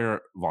have a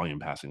higher volume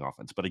passing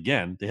offense. But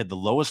again, they had the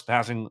lowest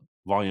passing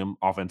volume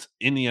offense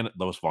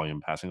lowest volume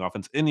passing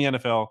offense in the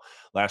NFL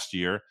last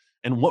year.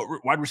 And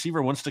what wide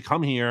receiver wants to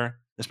come here,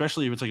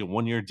 especially if it's like a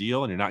 1-year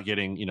deal and you're not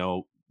getting,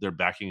 they're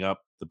backing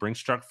up the Brinks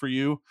truck for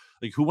you.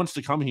 Like, who wants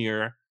to come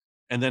here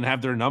and then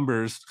have their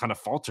numbers kind of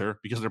falter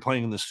because they're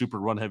playing in this super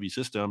run heavy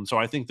system? So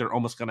I think they're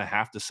almost going to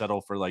have to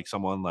settle for like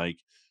someone like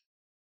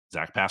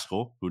Zach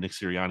Pascal, who Nick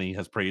Sirianni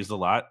has praised a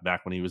lot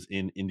back when he was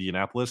in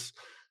Indianapolis,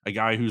 a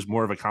guy who's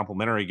more of a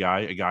complimentary guy,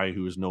 a guy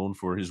who is known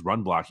for his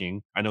run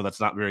blocking. I know that's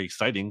not very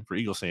exciting for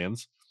Eagles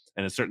fans,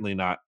 and it's certainly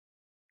not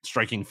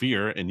striking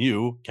fear in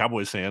you,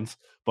 Cowboys fans,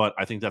 but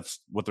I think that's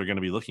what they're going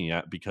to be looking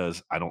at,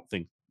 because I don't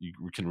think you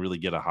can really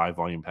get a high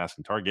volume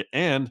passing target.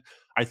 And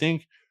I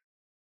think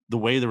the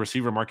way the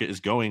receiver market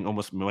is going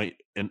almost might,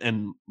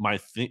 and my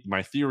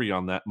theory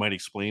on that might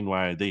explain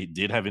why they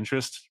did have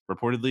interest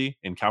reportedly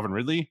in Calvin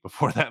Ridley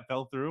before that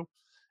fell through,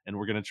 and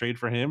we're going to trade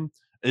for him,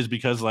 is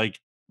because like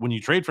when you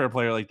trade for a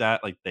player like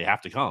that, like they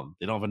have to come.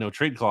 They don't have a no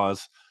trade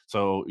clause,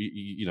 so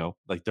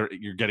like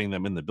you're getting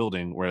them in the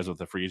building. Whereas with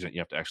a free agent,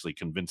 you have to actually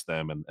convince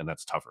them, and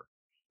that's tougher.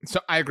 So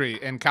I agree,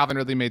 and Calvin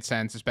Ridley made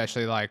sense,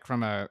 especially like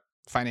from a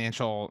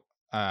financial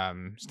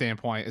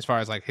standpoint, as far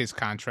as like his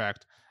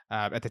contract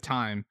at the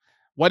time.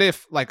 What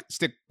if, like,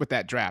 stick with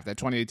that draft, that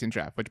 2018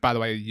 draft, which, by the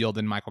way,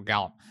 yielded Michael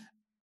Gallup?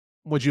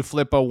 Would you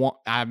flip a one?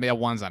 I mean, a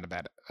one's not a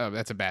bad.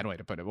 That's a bad way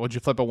to put it. Would you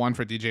flip a one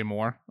for DJ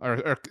Moore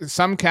or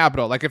some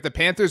capital? Like, if the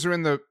Panthers are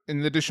in the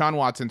Deshaun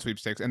Watson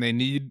sweepstakes and they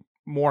need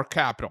more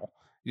capital,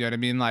 you know what I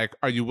mean? Like,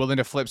 are you willing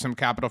to flip some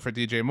capital for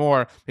DJ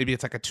Moore? Maybe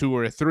it's like a 2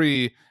 or a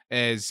 3,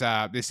 as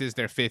this is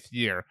their 5th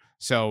year,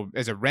 so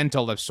as a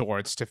rental of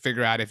sorts to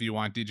figure out if you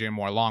want DJ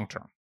Moore long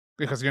term,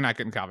 because you're not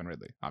getting Calvin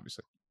Ridley,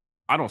 obviously.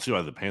 I don't see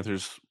why the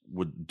Panthers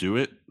would do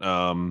it.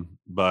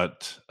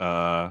 But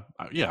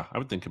yeah, I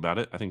would think about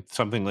it. I think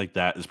something like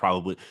that is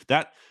probably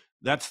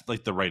that's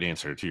like the right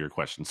answer to your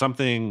question.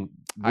 Something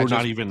I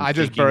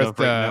just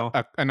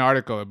birthed an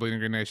article at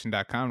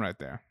bleedinggreennation.com right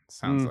there.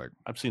 Sounds like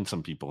I've seen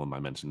some people in my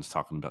mentions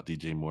talking about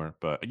DJ Moore,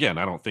 but again,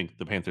 I don't think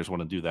the Panthers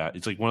want to do that.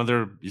 It's like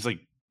he's like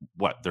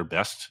their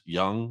best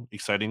young,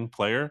 exciting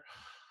player.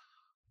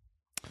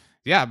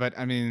 Yeah, but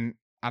I mean,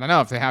 I don't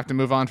know if they have to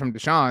move on from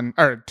Deshaun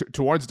or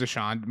towards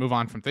Deshaun, move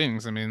on from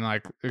things. I mean,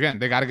 like, again,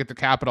 they got to get the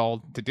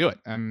capital to do it.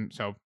 And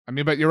so, I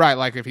mean, but you're right.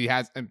 Like, if he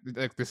has,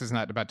 like, this is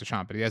not about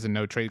Deshaun, but he has a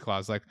no trade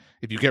clause. Like,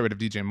 if you get rid of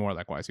DJ Moore,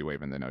 like, why is he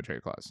waiving the no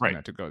trade clause?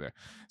 Right. To go there.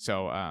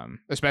 So,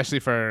 especially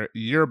for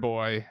your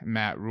boy,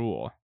 Matt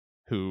Rule,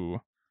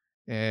 who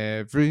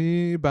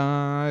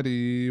everybody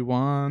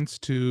wants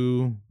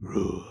to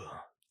rule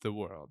the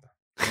world.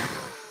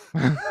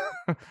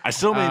 I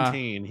still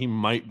maintain he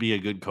might be a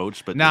good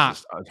coach, but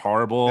it's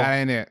horrible. That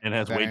ain't it. And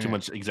has way too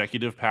much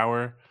executive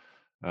power.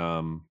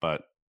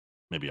 But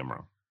maybe I'm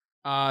wrong.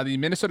 The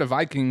Minnesota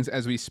Vikings,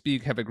 as we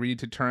speak, have agreed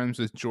to terms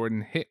with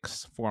Jordan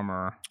Hicks,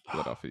 former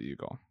Philadelphia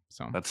Eagle.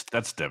 So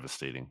that's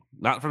devastating.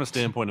 Not from a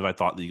standpoint of I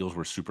thought the Eagles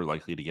were super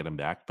likely to get him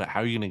back, but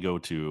how are you going to go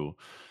to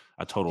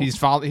a total he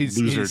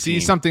sees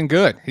team? Something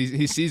good.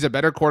 He sees a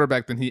better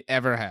quarterback than he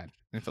ever had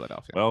in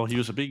Philadelphia. Well, he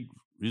was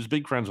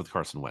big friends with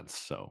Carson Wentz,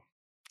 so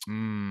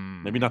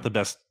maybe not the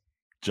best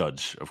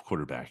judge of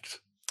quarterbacks.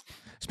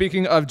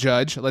 Speaking of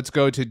Judge, let's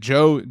go to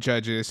Joe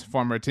Judge's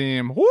former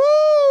team.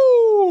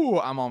 Woo!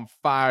 I'm on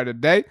fire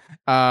today.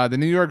 The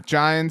New York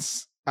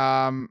Giants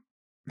haven't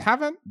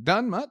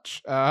done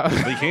much.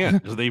 They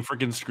can't, because they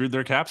freaking screwed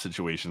their cap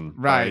situation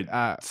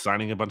by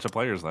signing a bunch of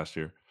players last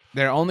year.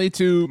 Their only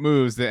 2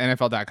 moves that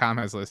NFL.com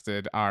has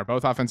listed are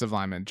both offensive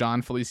linemen,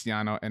 John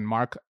Feliciano and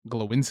Mark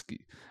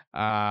Glowinski.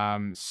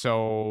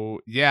 So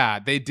yeah,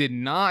 they did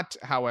not,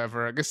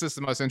 however, I guess this is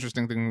the most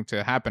interesting thing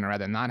to happen, or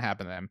rather not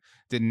happen to them,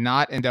 did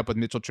not end up with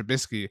Mitchell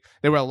Trubisky.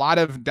 There were a lot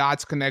of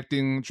dots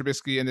connecting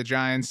Trubisky and the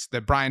Giants, the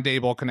Brian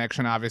Daboll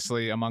connection,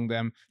 obviously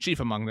chief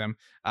among them.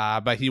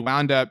 But he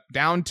wound up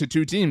down to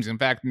 2 teams. In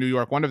fact, New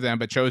York, one of them,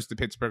 but chose the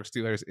Pittsburgh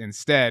Steelers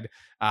instead.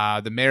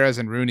 The Maras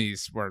and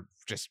Rooneys were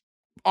just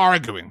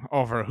arguing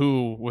over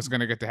who was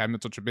going to get to have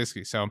Mitchell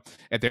Trubisky. So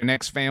at their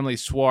next family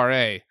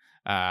soiree,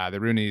 the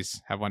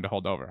Rooneys have one to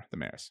hold over the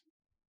Maras.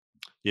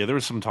 Yeah, there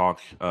was some talk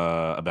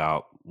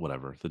about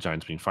the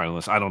Giants being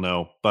finalists. I don't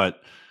know,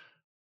 but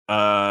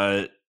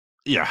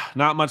yeah,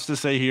 not much to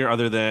say here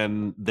other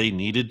than they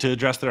needed to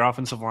address their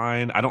offensive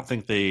line. I don't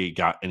think they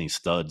got any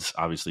studs.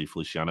 Obviously,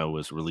 Feliciano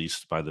was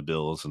released by the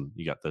Bills, and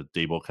you got the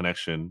Daboll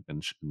connection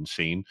and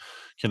Shane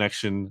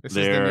connection. This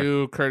is the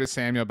new Curtis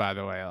Samuel, by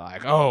the way.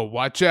 Like, oh,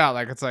 watch out!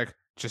 Like, it's like,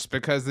 just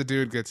because the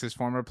dude gets his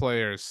former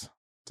players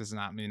does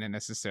not mean it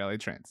necessarily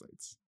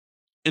translates.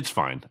 It's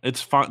fine.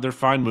 It's fine. They're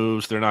fine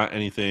moves. They're not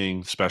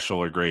anything special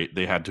or great.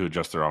 They had to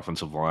adjust their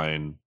offensive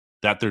line.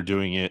 That they're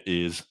doing it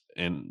is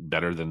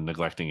better than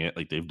neglecting it,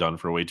 like they've done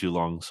for way too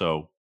long.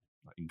 So,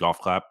 golf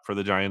clap for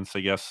the Giants.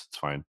 I guess it's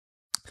fine.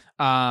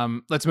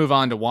 Let's move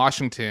on to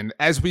Washington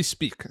as we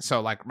speak.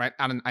 So, like, right,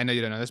 I know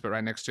you don't know this, but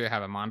right next to you, I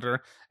have a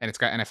monitor, and it's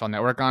got NFL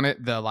Network on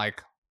it. The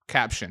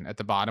caption at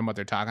the bottom, what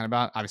they're talking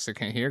about, obviously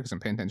can't hear because I'm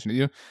paying attention to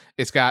you.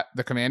 It's got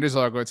the Commanders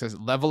logo. It says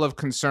level of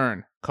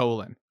concern: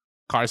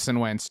 Carson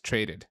Wentz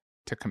traded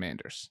to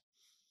Commanders.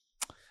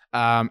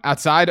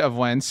 Outside of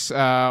Wentz,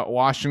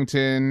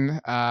 Washington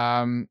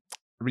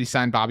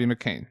re-signed Bobby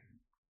McCain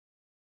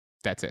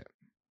That's it.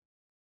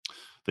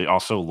 They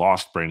also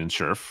lost Brandon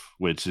Scherf,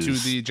 which is to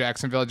the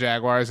Jacksonville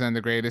Jaguars and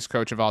the greatest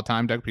coach of all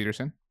time, Doug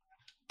Peterson.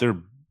 Their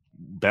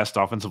best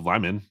offensive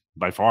lineman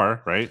by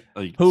far, right?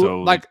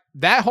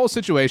 That whole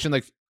situation,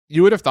 like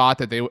you would have thought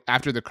that they,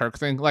 after the Kirk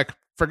thing, like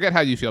forget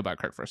how you feel about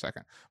Kirk for a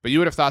second, but you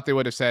would have thought they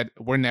would have said,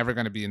 we're never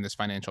going to be in this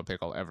financial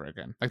pickle ever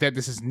again. Like that,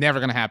 this is never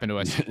going to happen to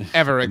us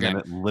ever again.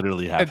 And then it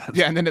literally happened.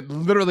 And then it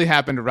literally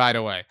happened right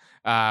away.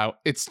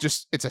 It's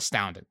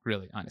astounding,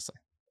 really, honestly.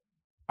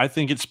 I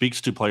think it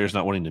speaks to players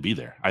not wanting to be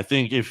there. I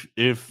think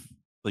if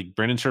like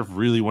Brandon Scherf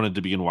really wanted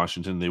to be in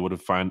Washington, they would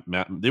have found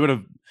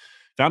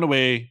a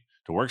way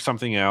to work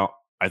something out.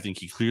 I think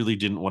he clearly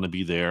didn't want to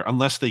be there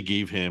unless they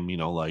gave him,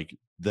 like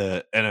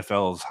the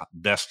NFL's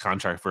best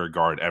contract for a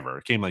guard ever.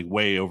 It came like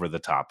way over the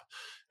top,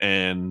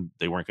 and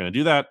they weren't going to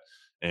do that.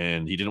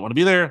 And he didn't want to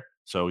be there,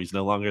 so he's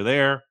no longer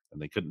there.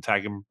 And they couldn't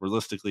tag him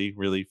realistically,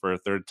 really, for a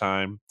third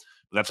time.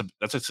 But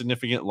that's a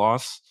significant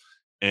loss.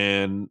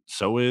 And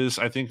so is,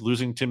 I think,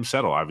 losing Tim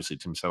Settle. Obviously,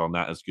 Tim Settle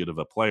not as good of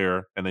a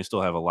player, and they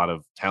still have a lot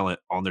of talent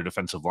on their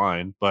defensive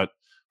line. But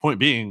point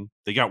being,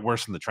 they got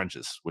worse in the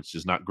trenches, which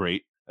is not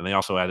great. And they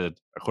also added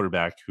a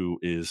quarterback who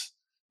is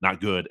not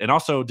good. And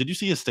also, did you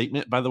see his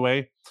statement, by the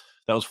way,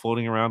 that was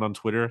floating around on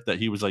Twitter that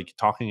he was like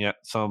talking at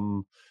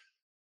something?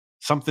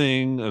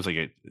 It was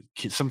like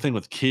something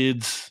with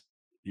kids.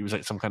 He was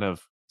at some kind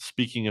of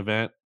speaking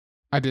event.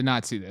 I did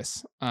not see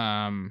this.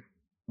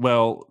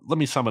 Well, let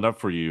me sum it up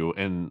for you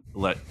and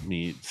let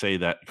me say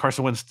that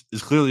Carson Wentz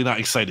is clearly not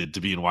excited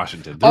to be in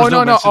Washington.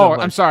 No. Oh,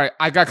 I'm sorry.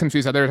 I got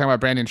confused. I thought they were talking about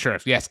Brandon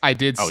Scherf. Yes, I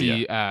did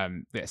see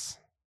this.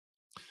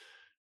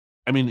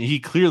 I mean, he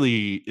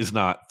clearly is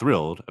not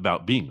thrilled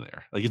about being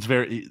there. Like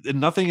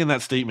nothing in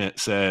that statement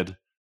said,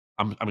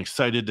 I'm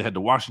excited to head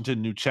to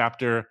Washington, new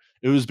chapter.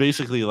 It was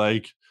basically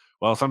like,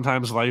 well,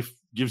 sometimes life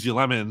gives you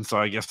lemons, so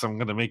I guess I'm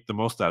going to make the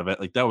most out of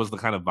it. Like that was the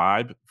kind of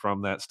vibe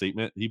from that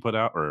statement he put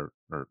out or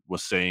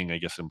was saying, I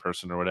guess, in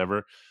person or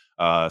whatever.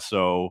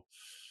 So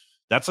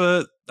that's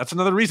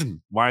another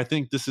reason why I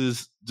think this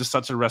is just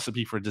such a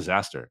recipe for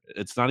disaster.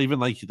 It's not even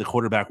like the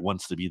quarterback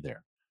wants to be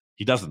there.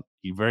 He doesn't.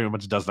 He very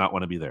much does not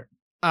want to be there.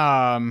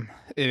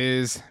 It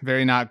is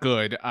very not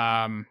good.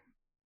 I mean,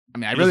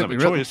 I really have a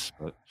choice.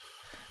 But...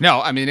 No,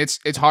 I mean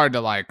it's hard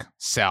to like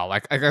sell.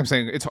 Like I'm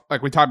saying, it's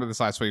like we talked about this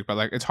last week, but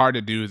like it's hard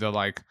to do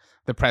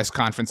the press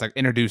conference, like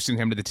introducing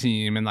him to the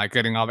team and like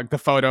getting all like the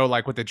photo,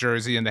 like with the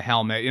jersey and the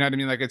helmet. You know what I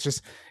mean? Like it's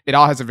just it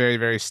all has a very,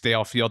 very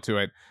stale feel to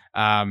it.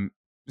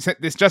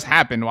 This just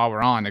happened while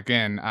we're on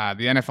again.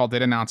 The NFL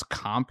did announce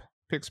comp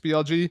picks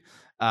BLG.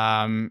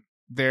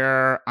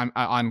 There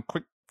on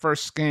quick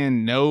first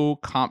scan, no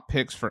comp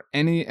picks for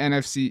any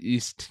NFC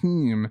East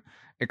team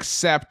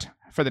except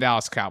for the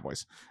Dallas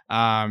Cowboys.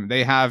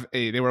 They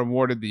were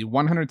awarded the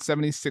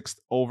 176th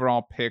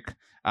overall pick,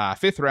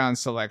 5th round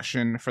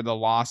selection for the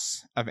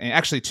loss of two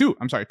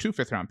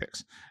 5th round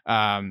picks.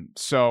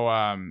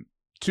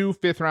 2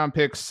 5th round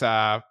picks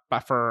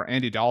for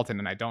Andy Dalton,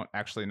 and I don't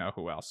actually know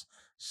who else.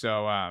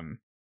 So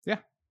yeah,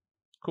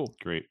 cool,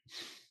 great,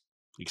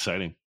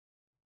 exciting.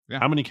 Yeah.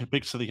 How many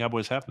picks do the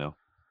Cowboys have now?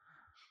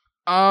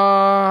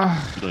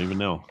 You don't even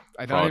know.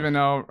 I don't even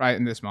know right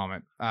in this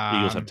moment.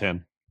 Eagles have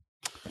 10.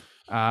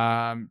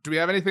 Do we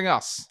have anything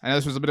else? I know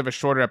this was a bit of a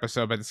shorter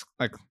episode, but it's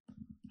like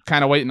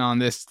kind of waiting on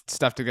this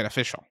stuff to get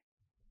official.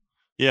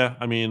 Yeah,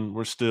 I mean,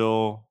 we're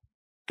still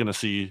gonna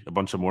see a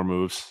bunch of more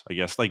moves, I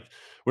guess. Like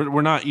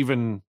we're not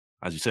even,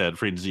 as you said,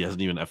 free agency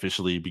hasn't even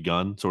officially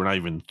begun, so we're not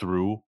even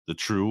through the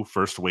true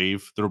first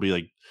wave. There'll be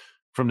like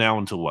from now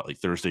until like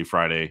Thursday,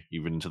 Friday,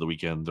 even into the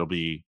weekend, there'll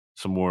be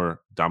some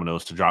more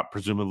dominoes to drop,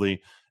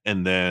 presumably,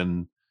 and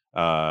then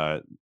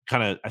I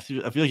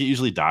feel like it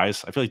usually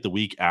dies. I feel like the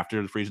week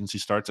after the free agency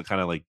starts, it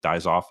kind of like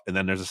dies off, and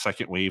then there's a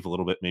second wave a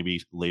little bit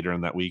maybe later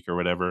in that week or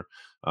whatever.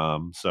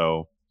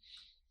 So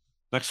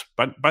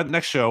by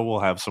next show we'll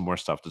have some more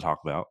stuff to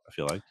talk about, I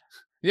feel like.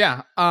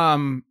 Yeah.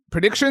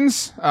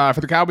 Predictions for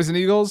the Cowboys and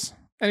Eagles.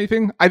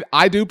 Anything?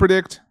 I do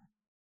predict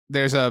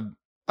there's a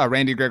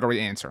Randy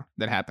Gregory answer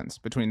that happens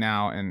between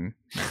now and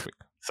next week.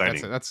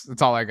 Exciting.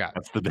 That's all I got.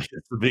 That's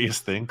the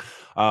biggest thing.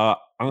 I'm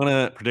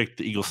gonna predict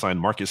the Eagles sign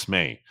Marcus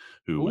May,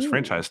 who was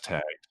franchise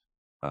tagged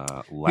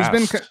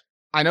last.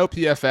 I know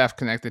PFF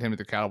connected him to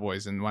the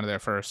Cowboys in one of their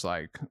first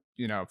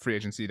free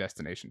agency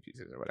destination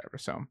pieces or whatever.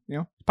 So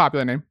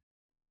popular name.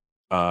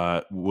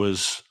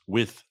 Was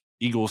with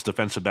Eagles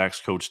defensive backs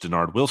coach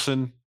Denard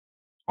Wilson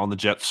on the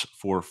Jets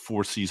for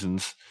 4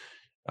 seasons.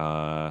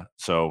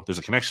 So there's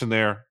a connection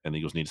there, and the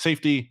Eagles need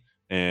safety,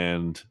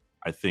 and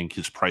I think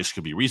his price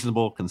could be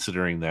reasonable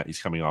considering that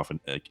he's coming off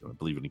I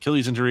believe an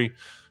Achilles injury.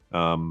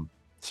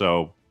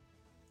 So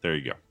there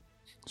you go.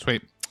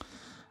 Sweet.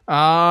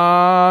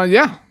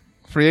 Yeah.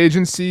 Free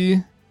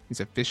agency is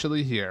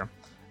officially here.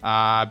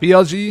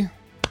 BLG,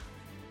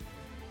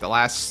 the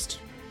last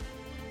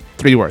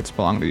 3 words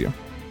belong to you.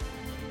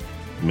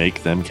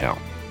 Make them count.